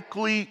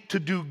unlikely to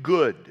do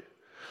good.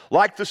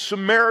 Like the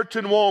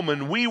Samaritan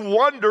woman, we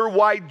wonder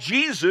why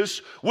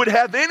Jesus would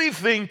have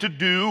anything to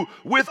do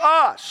with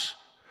us.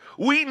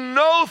 We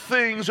know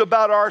things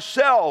about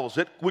ourselves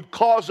that would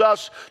cause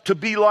us to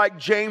be like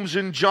James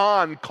and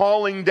John,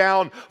 calling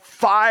down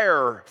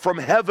fire from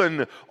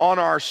heaven on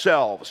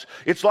ourselves.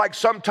 It's like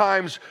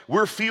sometimes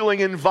we're feeling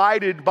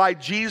invited by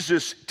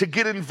Jesus to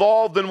get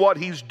involved in what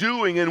he's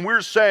doing, and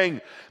we're saying,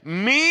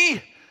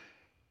 me?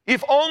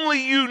 If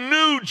only you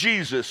knew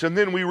Jesus. And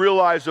then we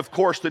realize, of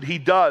course, that he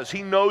does.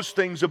 He knows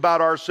things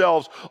about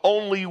ourselves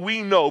only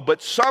we know.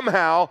 But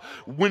somehow,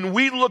 when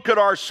we look at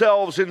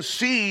ourselves and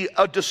see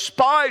a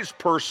despised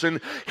person,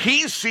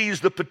 he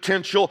sees the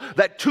potential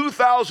that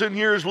 2,000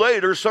 years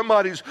later,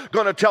 somebody's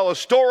going to tell a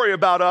story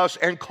about us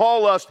and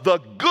call us the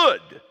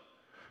good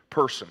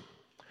person.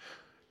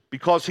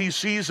 Because he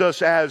sees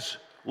us as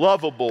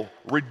lovable,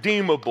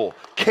 redeemable,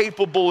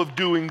 capable of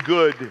doing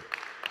good,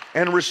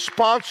 and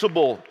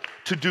responsible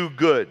to do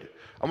good.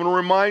 I'm going to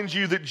remind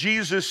you that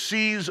Jesus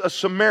sees a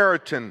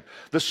Samaritan,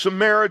 the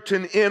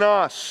Samaritan in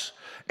us.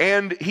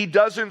 And he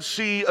doesn't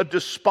see a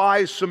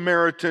despised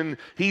Samaritan,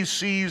 he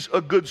sees a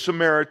good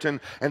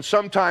Samaritan. And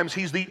sometimes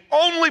he's the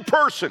only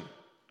person,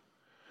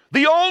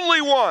 the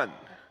only one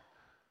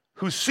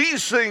who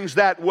sees things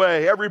that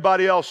way.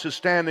 Everybody else is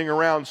standing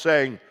around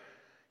saying,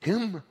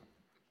 him,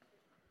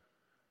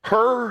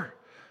 her.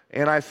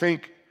 And I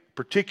think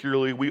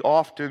particularly we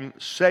often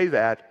say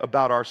that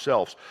about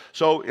ourselves.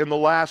 So in the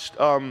last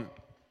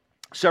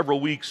several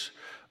weeks,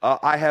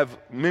 I have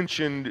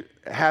mentioned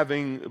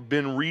having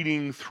been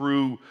reading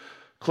through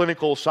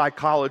clinical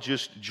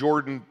psychologist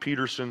Jordan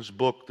Peterson's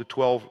book,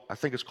 I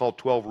think it's called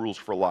 12 Rules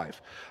for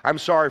Life. I'm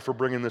sorry for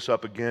bringing this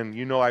up again.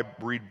 You know I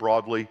read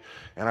broadly,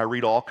 and I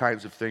read all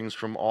kinds of things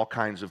from all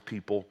kinds of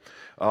people.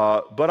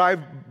 But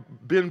I've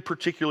been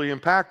particularly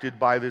impacted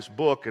by this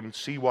book and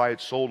see why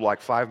it's sold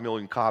like 5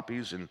 million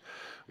copies, and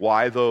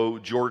why, though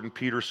Jordan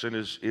Peterson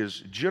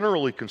is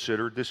generally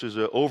considered, this is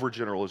an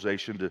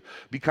overgeneralization, to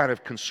be kind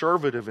of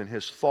conservative in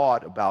his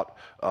thought about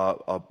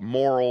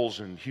morals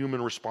and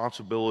human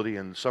responsibility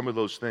and some of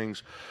those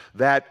things,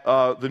 that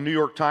the New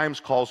York Times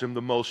calls him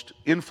the most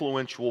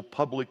influential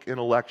public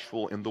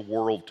intellectual in the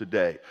world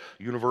today.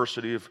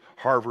 University of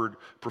Harvard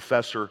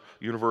professor,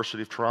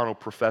 University of Toronto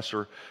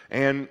professor.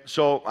 And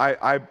so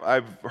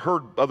I've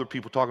heard other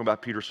people talking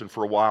about Peterson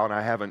for a while, and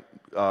I haven't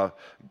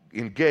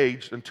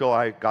engaged until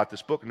I got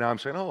this book. And now I'm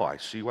saying, oh, I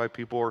see why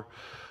people are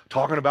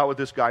talking about what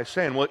this guy's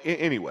saying. Well,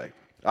 anyway,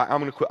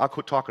 I'll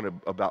quit talking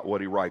about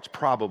what he writes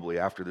probably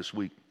after this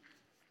week.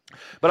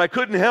 But I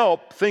couldn't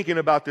help thinking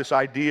about this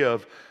idea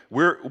of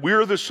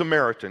we're the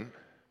Samaritan,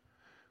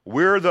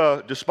 we're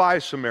the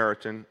despised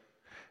Samaritan,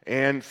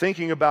 and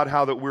thinking about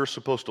how that we're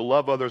supposed to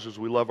love others as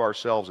we love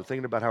ourselves, and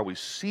thinking about how we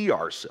see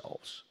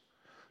ourselves.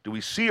 Do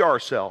we see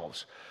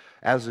ourselves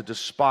as a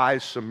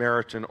despised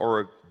Samaritan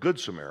or a good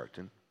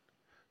Samaritan?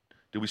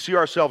 Do we see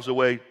ourselves the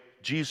way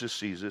Jesus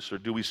sees us, or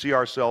do we see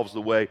ourselves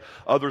the way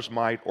others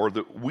might, or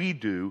that we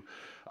do?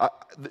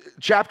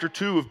 Chapter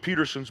 2 of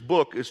Peterson's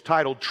book is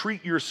titled,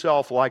 Treat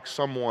Yourself Like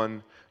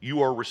Someone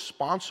You Are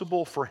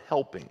Responsible for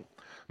Helping.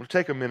 I'm going to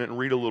take a minute and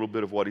read a little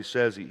bit of what he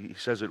says. He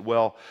says it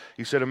well.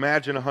 He said,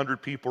 imagine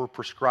 100 people are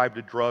prescribed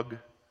a drug.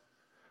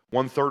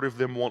 1/3 of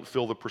them won't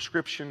fill the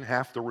prescription.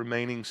 Half the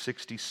remaining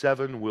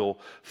 67 will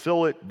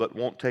fill it but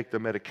won't take the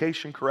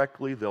medication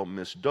correctly. They'll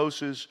miss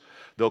doses.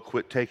 They'll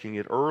quit taking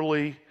it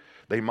early.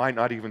 They might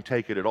not even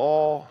take it at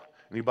all.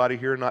 Anybody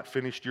here not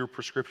finished your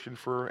prescription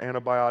for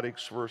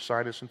antibiotics for a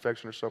sinus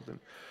infection or something?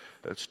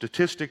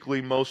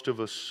 Statistically, most of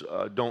us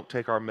don't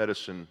take our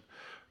medicine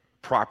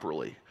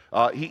properly.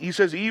 He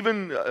says,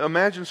 even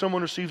imagine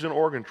someone receives an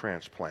organ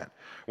transplant.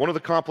 One of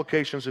the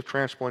complications of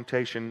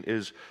transplantation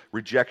is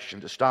rejection.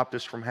 To stop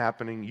this from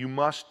happening, you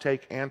must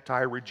take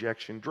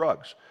anti-rejection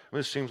drugs.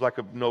 This seems like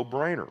a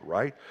no-brainer,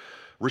 right?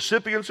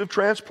 Recipients of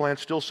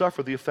transplants still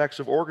suffer the effects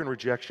of organ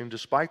rejection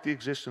despite the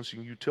existence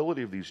and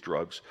utility of these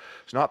drugs.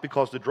 It's not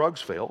because the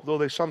drugs fail, though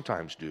they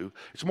sometimes do.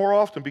 It's more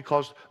often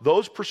because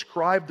those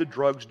prescribed the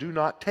drugs do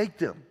not take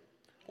them.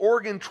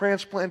 Organ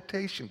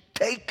transplantation.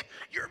 Take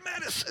your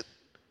medicine.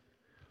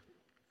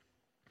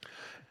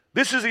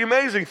 This is the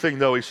amazing thing,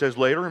 though, he says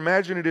later.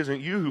 Imagine it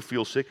isn't you who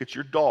feels sick, it's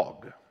your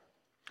dog.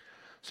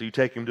 So you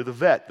take him to the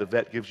vet. The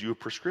vet gives you a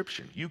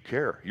prescription. You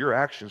care. Your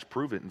actions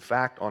prove it. In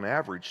fact, on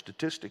average,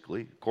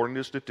 statistically, according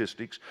to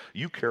statistics,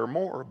 you care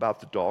more about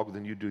the dog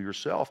than you do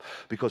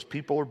yourself, because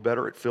people are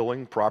better at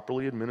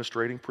properly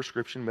administering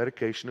prescription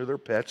medication to their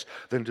pets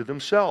than to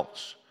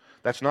themselves.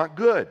 That's not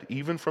good.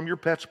 Even from your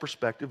pet's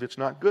perspective, it's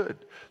not good.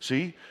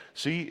 See,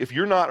 if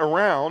you're not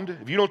around,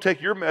 if you don't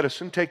take your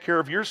medicine, take care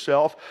of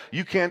yourself,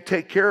 you can't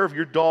take care of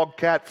your dog,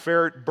 cat,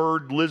 ferret,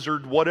 bird,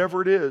 lizard,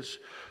 whatever it is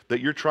that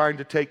you're trying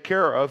to take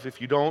care of.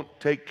 If you don't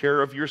take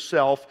care of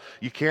yourself,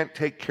 you can't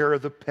take care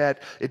of the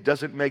pet. It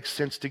doesn't make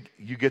sense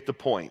you get the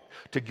point,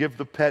 to give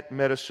the pet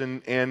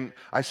medicine. And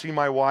I see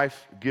my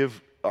wife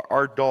give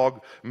our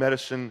dog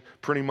medicine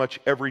pretty much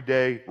every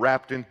day,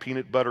 wrapped in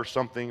peanut butter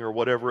something or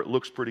whatever. It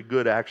looks pretty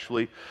good,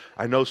 actually.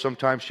 I know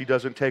sometimes she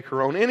doesn't take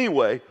her own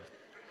anyway.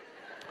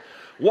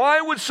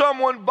 Why would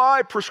someone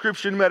buy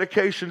prescription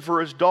medication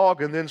for his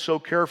dog and then so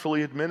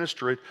carefully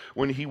administer it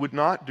when he would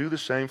not do the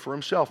same for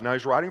himself? Now,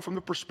 he's writing from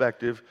the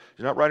perspective,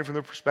 he's not writing from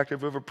the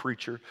perspective of a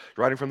preacher, he's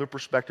writing from the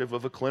perspective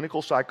of a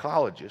clinical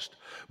psychologist.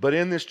 But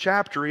in this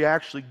chapter, he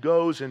actually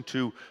goes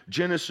into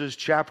Genesis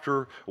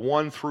chapter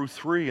 1 through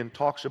 3 and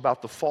talks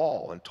about the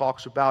fall, and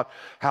talks about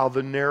how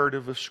the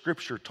narrative of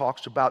Scripture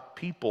talks about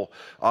people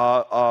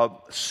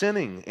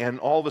sinning and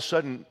all of a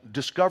sudden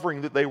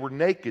discovering that they were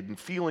naked and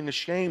feeling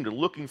ashamed and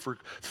looking for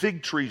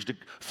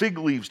fig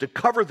leaves to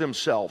cover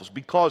themselves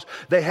because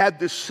they had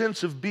this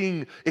sense of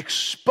being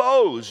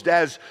exposed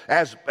as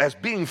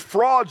being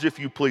frauds, if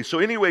you please. So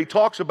anyway, he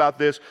talks about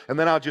this, and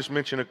then I'll just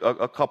mention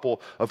a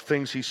couple of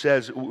things he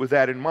says with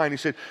that in mind. He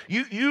said,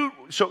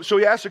 so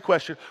he asked the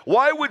question,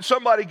 why would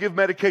somebody give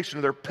medication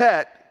to their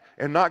pet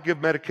and not give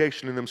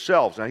medication to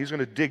themselves? Now he's going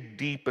to dig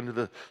deep into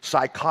the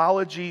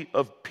psychology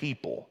of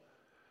people.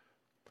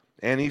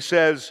 And he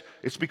says,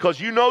 it's because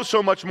you know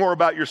so much more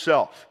about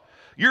yourself.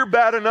 You're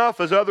bad enough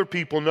as other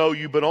people know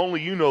you, but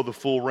only you know the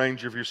full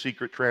range of your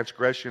secret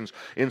transgressions,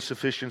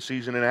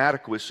 insufficiencies, and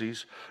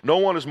inadequacies. No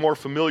one is more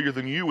familiar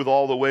than you with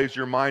all the ways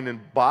your mind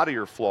and body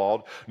are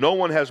flawed. No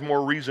one has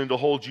more reason to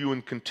hold you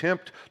in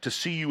contempt, to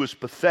see you as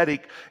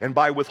pathetic, and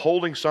by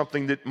withholding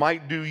something that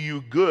might do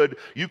you good,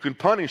 you can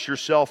punish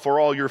yourself for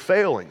all your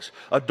failings.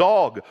 A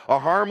dog, a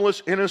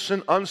harmless,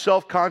 innocent,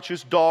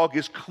 unself-conscious dog,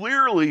 is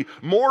clearly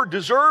more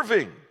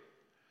deserving.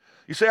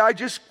 You say, I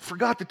just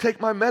forgot to take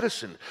my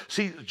medicine.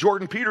 See,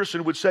 Jordan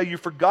Peterson would say you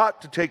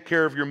forgot to take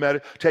care of your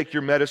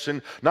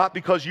medicine, not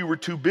because you were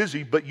too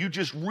busy, but you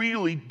just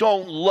really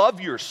don't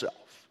love yourself.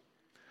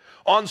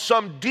 On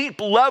some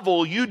deep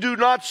level, you do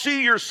not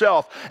see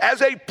yourself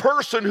as a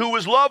person who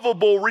is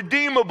lovable,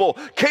 redeemable,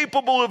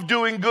 capable of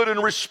doing good,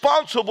 and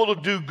responsible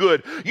to do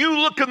good. You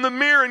look in the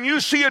mirror and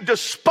you see a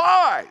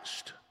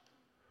despised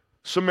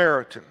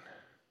Samaritan.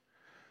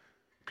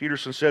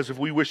 Peterson says if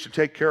we wish to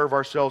take care of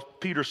ourselves,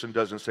 Peterson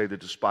doesn't say the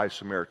despised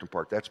Samaritan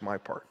part, that's my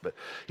part. But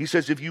he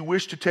says if we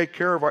wish to take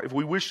care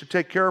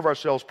of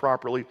ourselves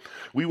properly,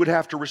 we would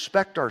have to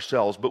respect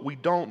ourselves, but we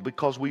don't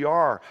because we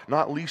are,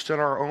 not least in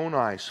our own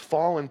eyes,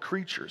 fallen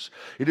creatures.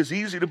 It is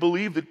easy to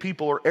believe that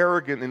people are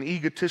arrogant and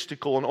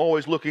egotistical and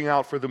always looking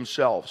out for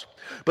themselves.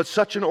 But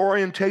such an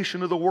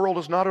orientation of the world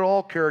is not at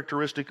all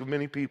characteristic of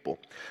many people.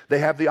 They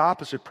have the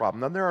opposite problem.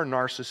 Now, there are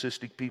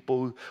narcissistic people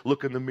who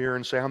look in the mirror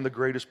and say, I'm the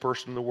greatest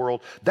person in the world.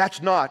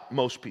 That's not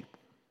most people.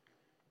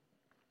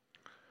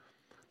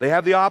 They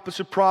have the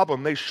opposite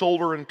problem. They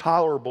shoulder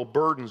intolerable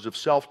burdens of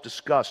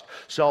self-disgust,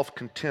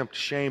 self-contempt,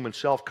 shame, and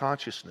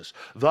self-consciousness.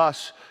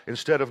 Thus,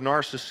 instead of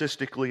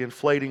narcissistically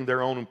inflating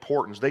their own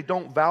importance, they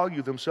don't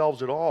value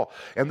themselves at all,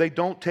 and they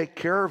don't take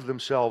care of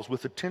themselves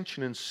with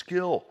attention and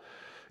skill.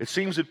 It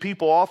seems that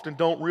people often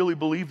don't really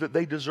believe that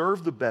they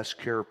deserve the best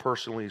care,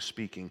 personally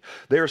speaking.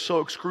 They are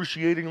so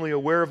excruciatingly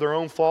aware of their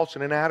own faults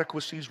and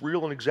inadequacies,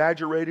 real and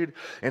exaggerated,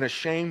 and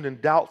ashamed and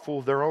doubtful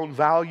of their own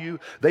value.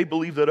 They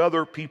believe that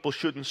other people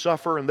shouldn't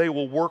suffer, and they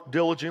will work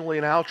diligently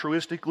and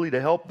altruistically to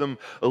help them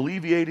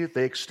alleviate it.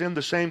 They extend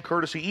the same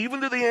courtesy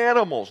even to the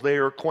animals they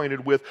are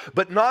acquainted with,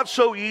 but not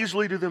so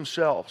easily to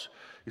themselves.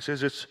 He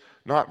says it's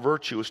not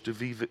virtuous to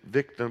be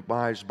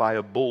victimized by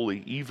a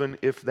bully, even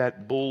if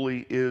that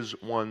bully is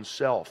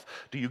oneself.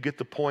 Do you get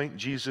the point?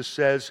 Jesus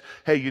says,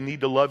 hey, you need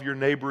to love your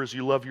neighbor as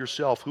you love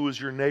yourself. Who is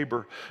your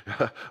neighbor?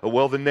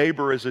 Well, the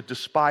neighbor is a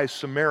despised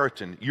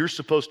Samaritan. You're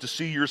supposed to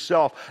see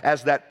yourself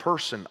as that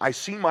person. I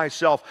see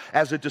myself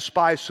as a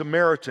despised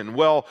Samaritan.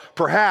 Well,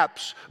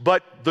 perhaps,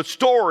 but the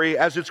story,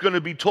 as it's going to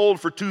be told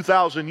for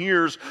 2,000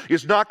 years,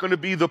 is not going to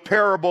be the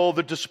parable of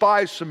the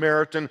despised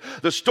Samaritan.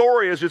 The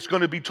story, as it's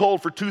going to be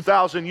told for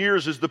 2,000 years,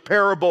 is the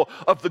parable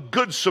of the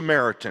Good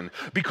Samaritan.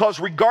 Because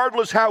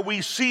regardless how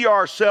we see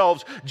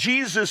ourselves,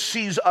 Jesus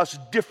sees us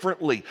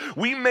differently.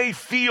 We may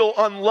feel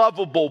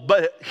unlovable,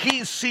 but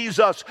He sees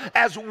us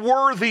as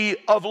worthy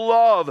of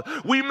love.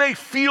 We may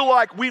feel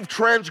like we've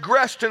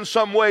transgressed in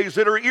some ways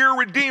that are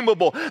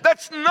irredeemable.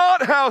 That's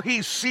not how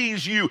He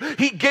sees you.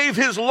 He gave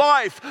His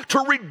life to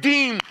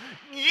redeem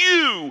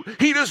you.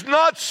 He does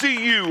not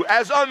see you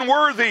as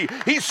unworthy.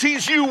 He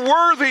sees you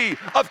worthy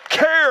of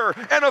care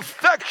and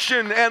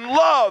affection and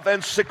love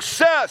and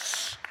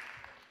success.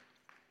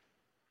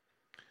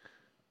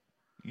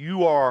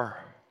 You are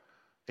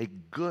a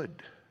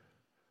good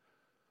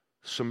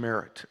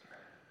Samaritan.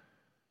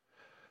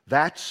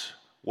 That's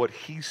what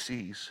He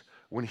sees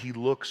when He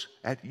looks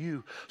at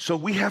you. So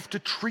we have to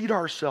treat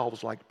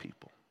ourselves like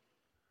people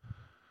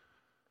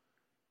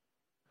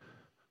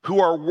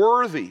who are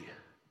worthy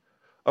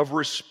of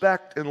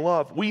respect and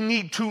love. We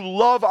need to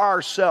love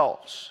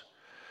ourselves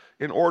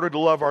in order to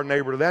love our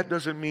neighbor. That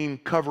doesn't mean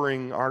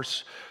covering our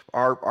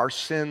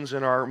sins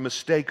and our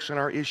mistakes and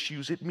our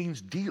issues. It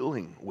means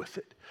dealing with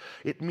it.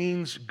 It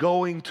means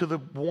going to the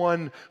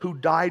one who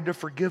died to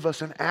forgive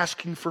us and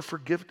asking for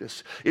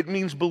forgiveness. It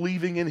means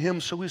believing in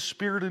Him so His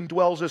Spirit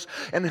indwells us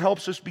and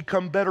helps us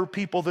become better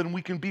people than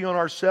we can be on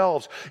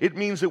ourselves. It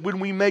means that when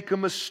we make a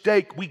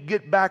mistake, we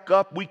get back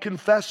up, we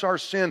confess our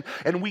sin,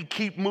 and we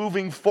keep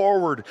moving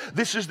forward.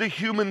 This is the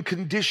human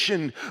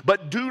condition.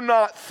 But do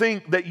not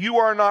think that you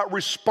are not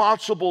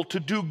responsible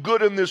to do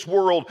good in this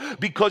world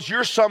because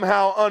you're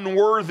somehow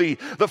unworthy.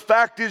 The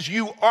fact is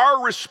you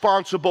are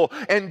responsible,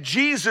 and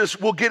Jesus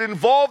will get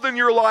involved in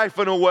your life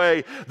in a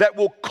way that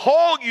will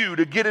call you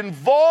to get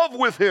involved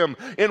with Him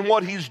in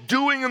what He's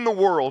doing in the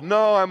world.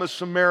 No, I'm a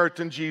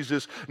Samaritan,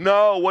 Jesus.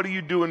 No, what are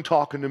you doing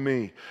talking to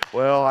me?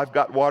 Well, I've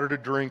got water to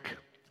drink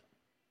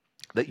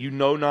that you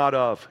know not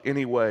of.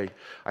 Anyway,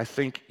 I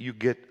think you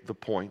get the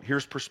point.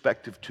 Here's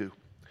perspective 2.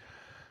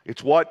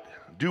 It's what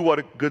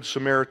good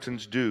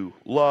Samaritans do.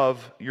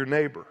 Love your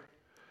neighbor.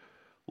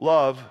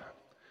 Love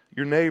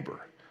your neighbor.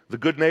 The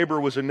good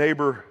neighbor was a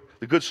neighbor.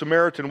 The Good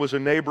Samaritan was a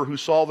neighbor who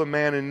saw the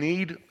man in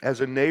need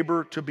as a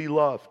neighbor to be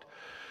loved.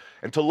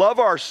 And to love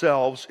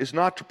ourselves is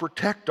not to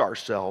protect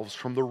ourselves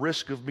from the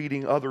risk of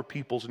meeting other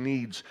people's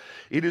needs.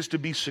 It is to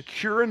be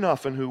secure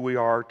enough in who we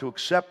are to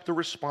accept the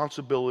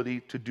responsibility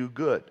to do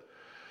good.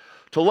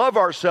 To love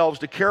ourselves,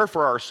 to care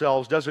for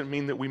ourselves, doesn't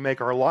mean that we make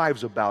our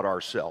lives about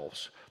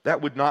ourselves.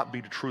 That would not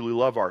be to truly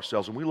love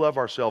ourselves. When we love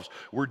ourselves,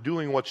 we're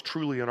doing what's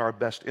truly in our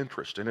best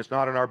interest. And it's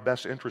not in our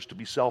best interest to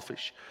be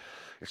selfish.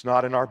 It's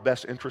not in our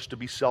best interest to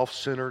be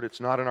self-centered.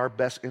 It's not in our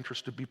best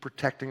interest to be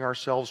protecting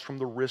ourselves from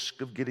the risk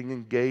of getting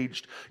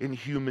engaged in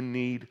human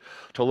need.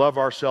 To love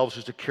ourselves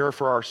is to care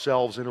for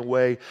ourselves in a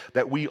way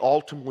that we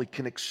ultimately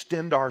can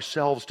extend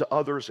ourselves to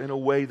others in a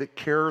way that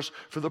cares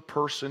for the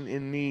person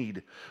in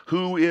need.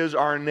 Who is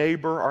our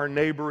neighbor? Our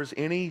neighbor is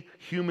any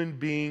human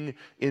being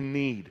in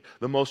need.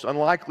 The most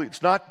unlikely,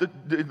 it's not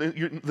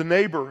the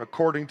neighbor,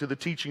 according to the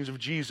teachings of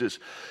Jesus,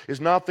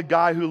 is not the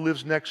guy who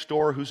lives next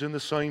door who's in the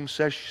same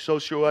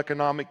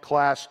socioeconomic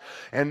class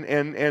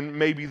and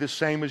maybe the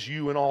same as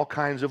you in all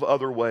kinds of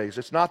other ways.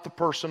 It's not the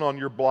person on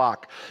your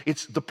block.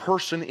 It's the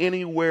person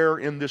anywhere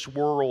in this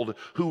world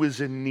who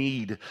is in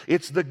need.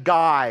 It's the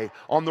guy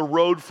on the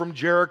road from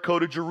Jericho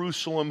to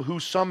Jerusalem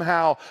who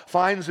somehow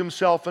finds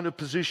himself in a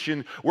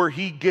position where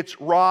he gets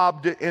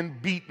robbed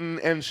and beaten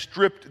and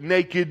stripped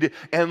naked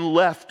and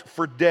left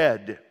for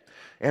dead.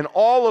 And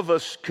all of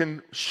us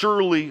can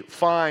surely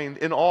find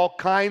in all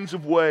kinds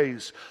of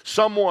ways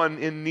someone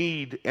in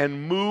need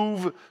and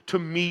move to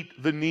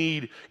meet the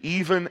need,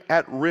 even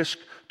at risk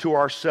to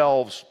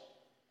ourselves.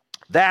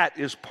 That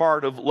is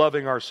part of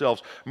loving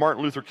ourselves.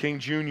 Martin Luther King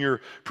Jr.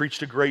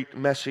 preached a great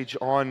message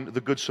on the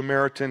Good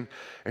Samaritan,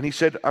 and he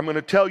said, I'm going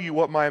to tell you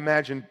what my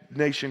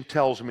imagination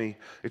tells me.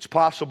 It's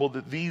possible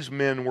that these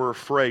men were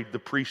afraid, the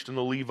priest and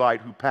the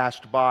Levite who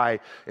passed by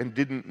and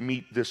didn't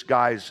meet this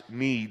guy's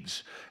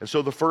needs. And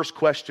so the first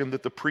question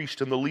that the priest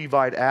and the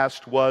Levite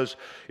asked was,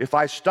 if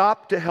I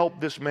stop to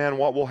help this man,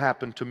 what will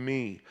happen to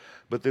me?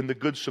 But then the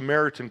Good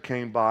Samaritan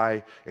came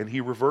by and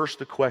he reversed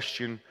the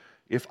question,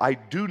 if I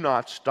do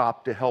not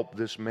stop to help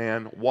this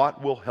man,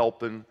 what will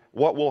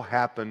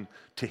happen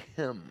to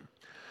him?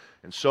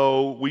 And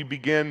so we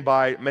begin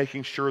by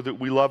making sure that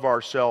we love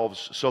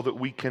ourselves so that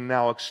we can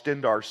now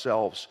extend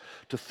ourselves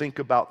to think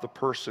about the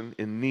person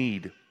in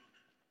need.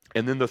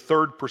 And then the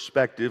third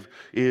perspective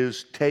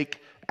is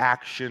take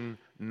action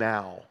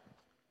now.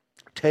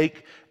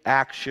 Take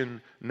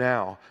action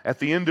now. At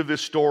the end of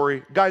this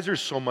story, guys,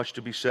 there's so much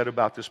to be said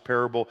about this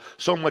parable.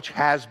 So much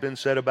has been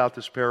said about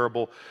this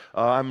parable.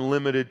 I'm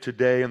limited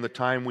today in the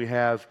time we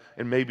have,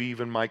 and maybe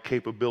even my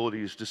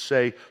capabilities to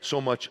say so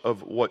much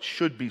of what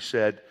should be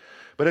said.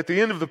 But at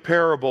the end of the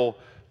parable,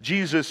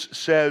 Jesus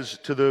says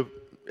to the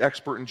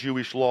expert in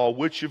Jewish law,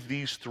 which of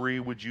these three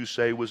would you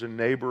say was a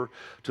neighbor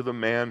to the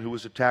man who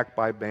was attacked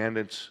by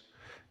bandits?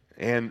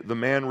 And the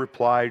man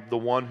replied, the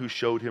one who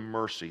showed him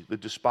mercy, the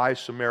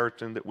despised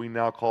Samaritan that we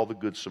now call the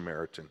Good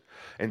Samaritan.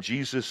 And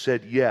Jesus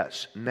said,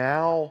 yes,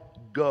 now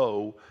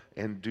go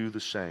and do the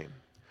same.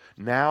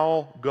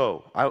 Now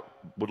go. I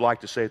would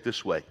like to say it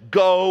this way.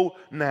 Go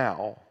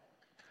now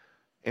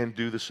and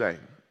do the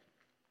same.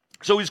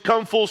 So he's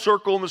come full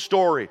circle in the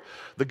story.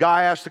 The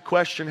guy asked the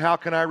question, how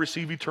can I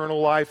receive eternal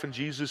life? And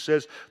Jesus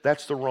says,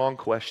 that's the wrong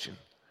question.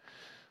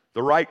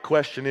 The right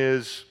question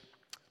is,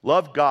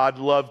 love God,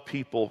 love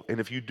people, and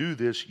if you do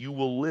this, you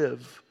will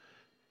live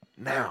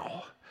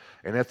now.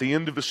 And at the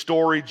end of the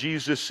story,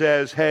 Jesus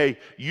says, hey,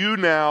 you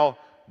now,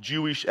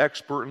 Jewish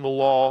expert in the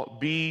law,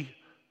 be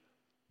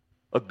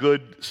a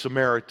good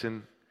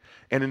Samaritan.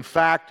 And in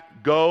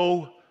fact,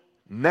 go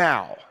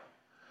now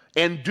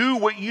and do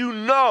what you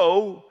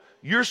know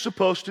you're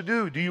supposed to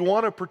do. Do you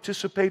want to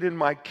participate in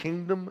my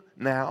kingdom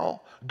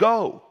now?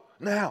 Go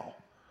now.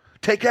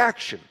 Take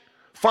action.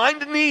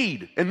 Find a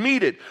need and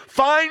meet it.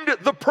 Find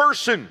the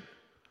person.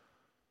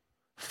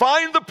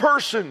 Find the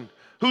person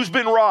who's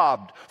been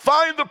robbed.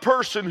 Find the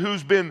person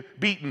who's been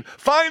beaten.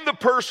 Find the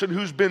person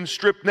who's been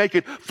stripped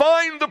naked.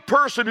 Find the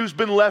person who's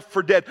been left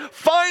for dead.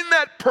 Find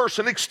that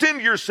person.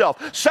 Extend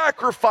yourself.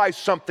 Sacrifice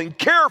something.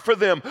 Care for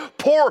them.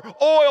 Pour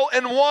oil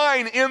and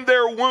wine in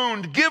their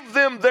wound. Give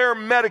them their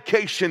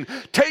medication.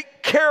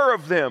 Take care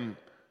of them.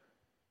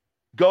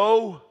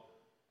 Go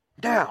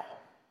now.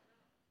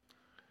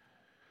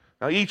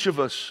 Now, each of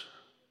us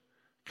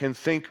can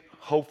think,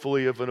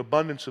 hopefully, of an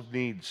abundance of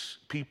needs,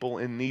 people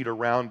in need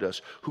around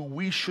us, who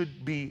we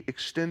should be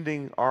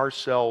extending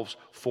ourselves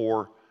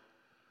for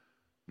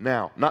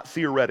now, not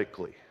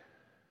theoretically.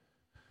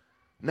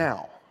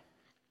 Now.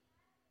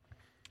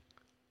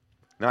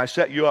 Now, I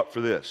set you up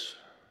for this.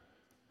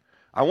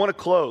 I want to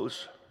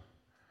close.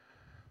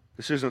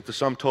 This isn't the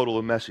sum total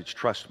of the message,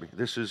 trust me.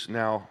 This is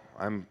now,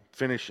 I'm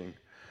finishing,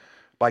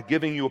 by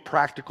giving you a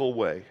practical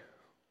way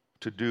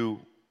to do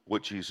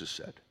what Jesus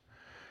said.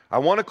 I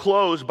want to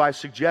close by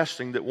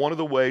suggesting that one of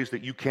the ways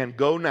that you can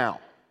go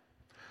now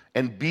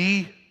and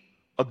be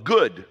a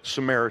good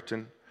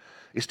Samaritan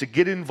is to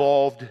get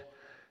involved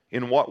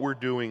in what we're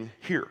doing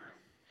here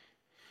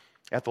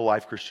at the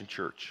Life Christian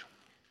Church.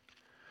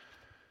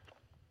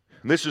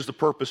 And this is the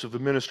purpose of the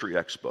Ministry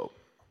Expo.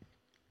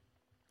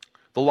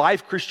 The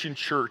Life Christian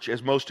Church,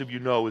 as most of you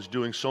know, is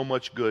doing so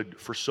much good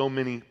for so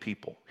many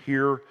people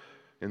here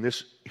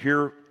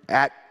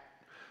at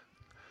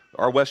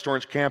our West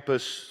Orange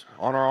campus,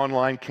 on our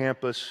online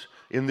campus,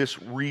 in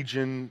this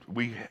region,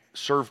 we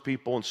serve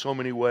people in so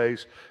many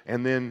ways,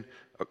 and then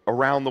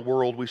around the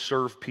world, we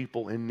serve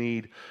people in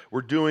need.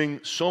 We're doing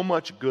so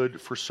much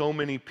good for so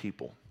many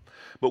people,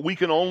 but we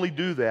can only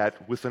do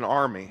that with an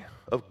army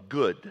of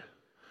good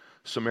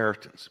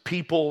Samaritans,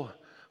 people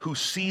who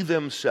see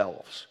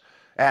themselves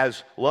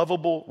as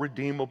lovable,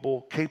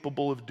 redeemable,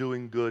 capable of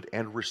doing good,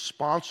 and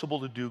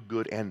responsible to do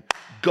good, and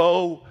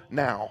go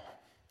now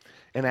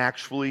and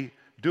actually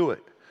do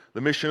it.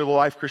 The mission of the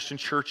Life Christian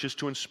Church is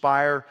to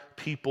inspire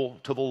people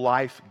to the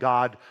life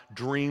God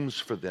dreams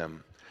for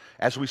them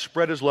as we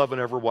spread His love in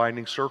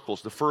ever-widening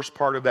circles. The first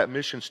part of that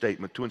mission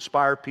statement, to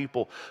inspire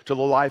people to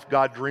the life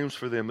God dreams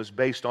for them, is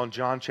based on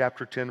John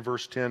chapter 10,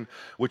 verse 10,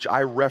 which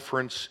I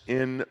reference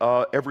in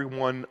every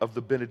one of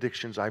the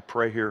benedictions I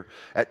pray here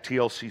at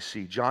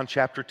TLCC. John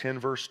chapter 10,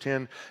 verse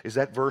 10 is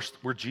that verse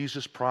where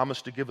Jesus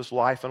promised to give us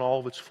life in all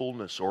of its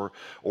fullness, or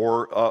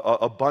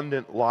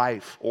abundant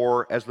life,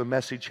 or as the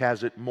Message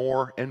has it,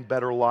 more and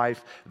better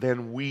life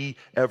than we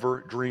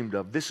ever dreamed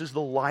of. This is the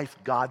life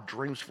God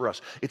dreams for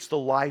us. It's the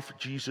life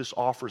Jesus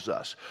offers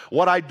us.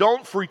 What I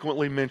don't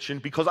frequently mention,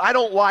 because I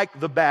don't like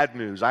the bad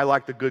news, I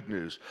like the good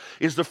news,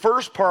 is the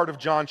first part of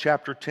John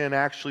chapter 10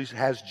 actually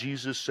has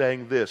Jesus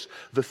saying this: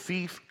 the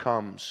thief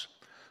comes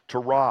to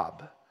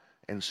rob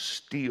and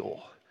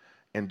steal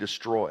and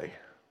destroy.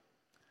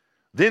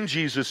 Then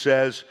Jesus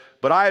says,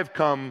 but I have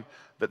come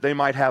that they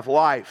might have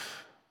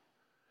life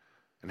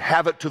and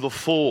have it to the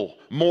full,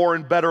 more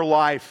and better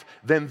life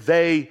than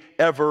they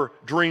ever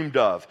dreamed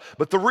of.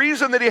 But the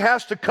reason that He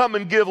has to come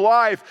and give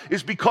life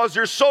is because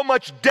there's so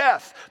much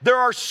death. There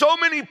are so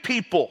many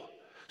people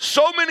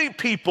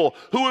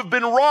who have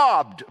been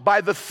robbed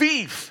by the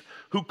thief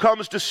who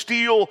comes to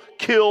steal,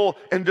 kill,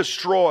 and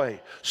destroy.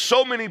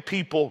 So many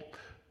people.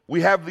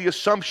 We have the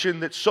assumption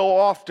that so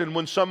often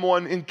when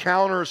someone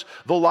encounters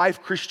the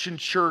Life Christian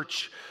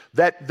Church,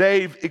 that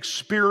they've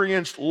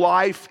experienced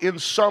life in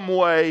some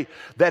way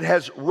that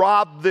has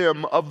robbed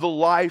them of the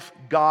life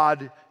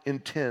God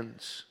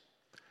intends.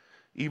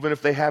 Even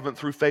if they haven't,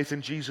 through faith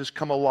in Jesus,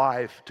 come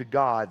alive to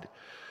God.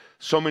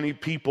 So many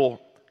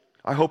people,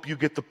 I hope you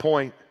get the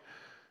point.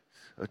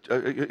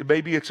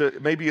 Maybe it's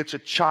a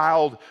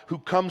child who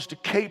comes to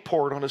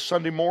K-Port on a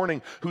Sunday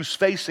morning who's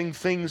facing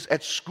things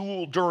at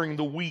school during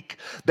the week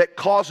that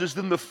causes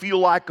them to feel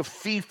like a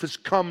thief has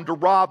come to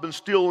rob and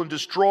steal and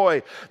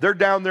destroy. They're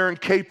down there in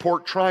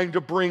K-Port trying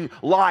to bring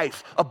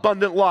life,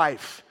 abundant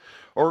life.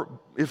 Or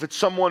if it's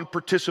someone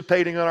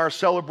participating in our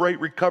Celebrate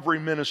Recovery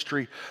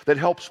ministry that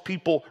helps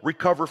people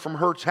recover from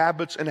hurts,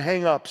 habits, and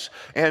hang-ups.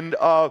 And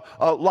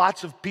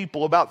lots of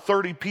people, about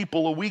 30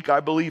 people a week, I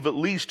believe at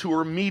least, who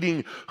are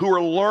meeting, who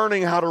are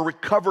learning how to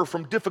recover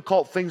from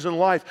difficult things in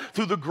life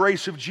through the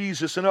grace of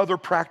Jesus and other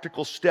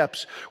practical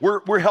steps.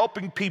 We're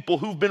helping people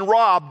who've been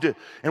robbed,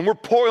 and we're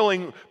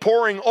pouring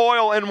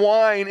oil and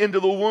wine into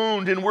the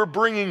wound, and we're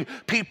bringing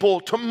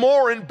people to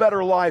more and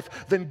better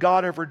life than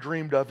God ever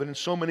dreamed of. And in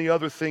so many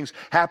other things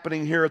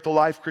happening here at the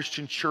Life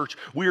Christian Church,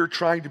 we are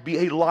trying to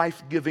be a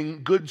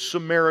life-giving, good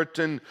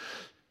Samaritan,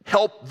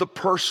 help the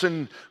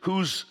person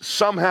who's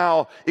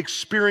somehow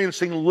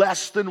experiencing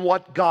less than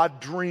what God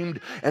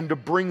dreamed, and to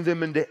bring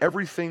them into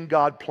everything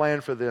God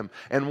planned for them.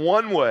 And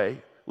one way,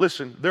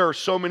 listen, there are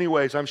so many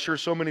ways. I'm sure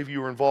so many of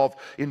you are involved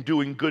in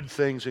doing good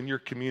things in your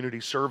community,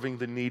 serving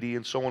the needy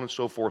and so on and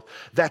so forth.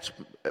 That's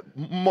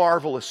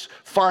marvelous.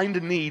 Find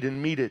a need and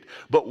meet it.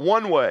 But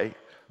one way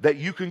that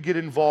you can get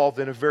involved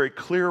in a very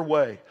clear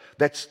way,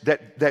 that's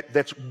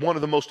one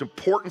of the most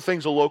important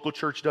things a local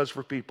church does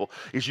for people,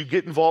 is you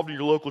get involved in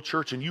your local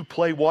church and you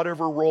play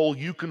whatever role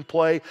you can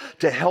play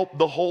to help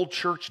the whole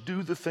church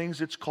do the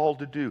things it's called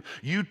to do.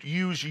 You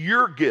use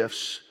your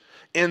gifts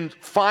in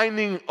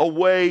finding a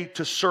way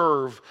to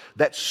serve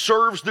that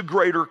serves the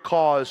greater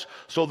cause,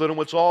 so that when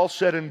it's all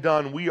said and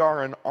done, we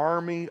are an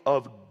army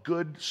of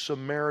good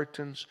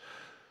Samaritans,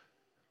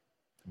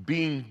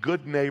 being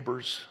good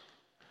neighbors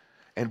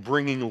and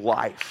bringing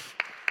life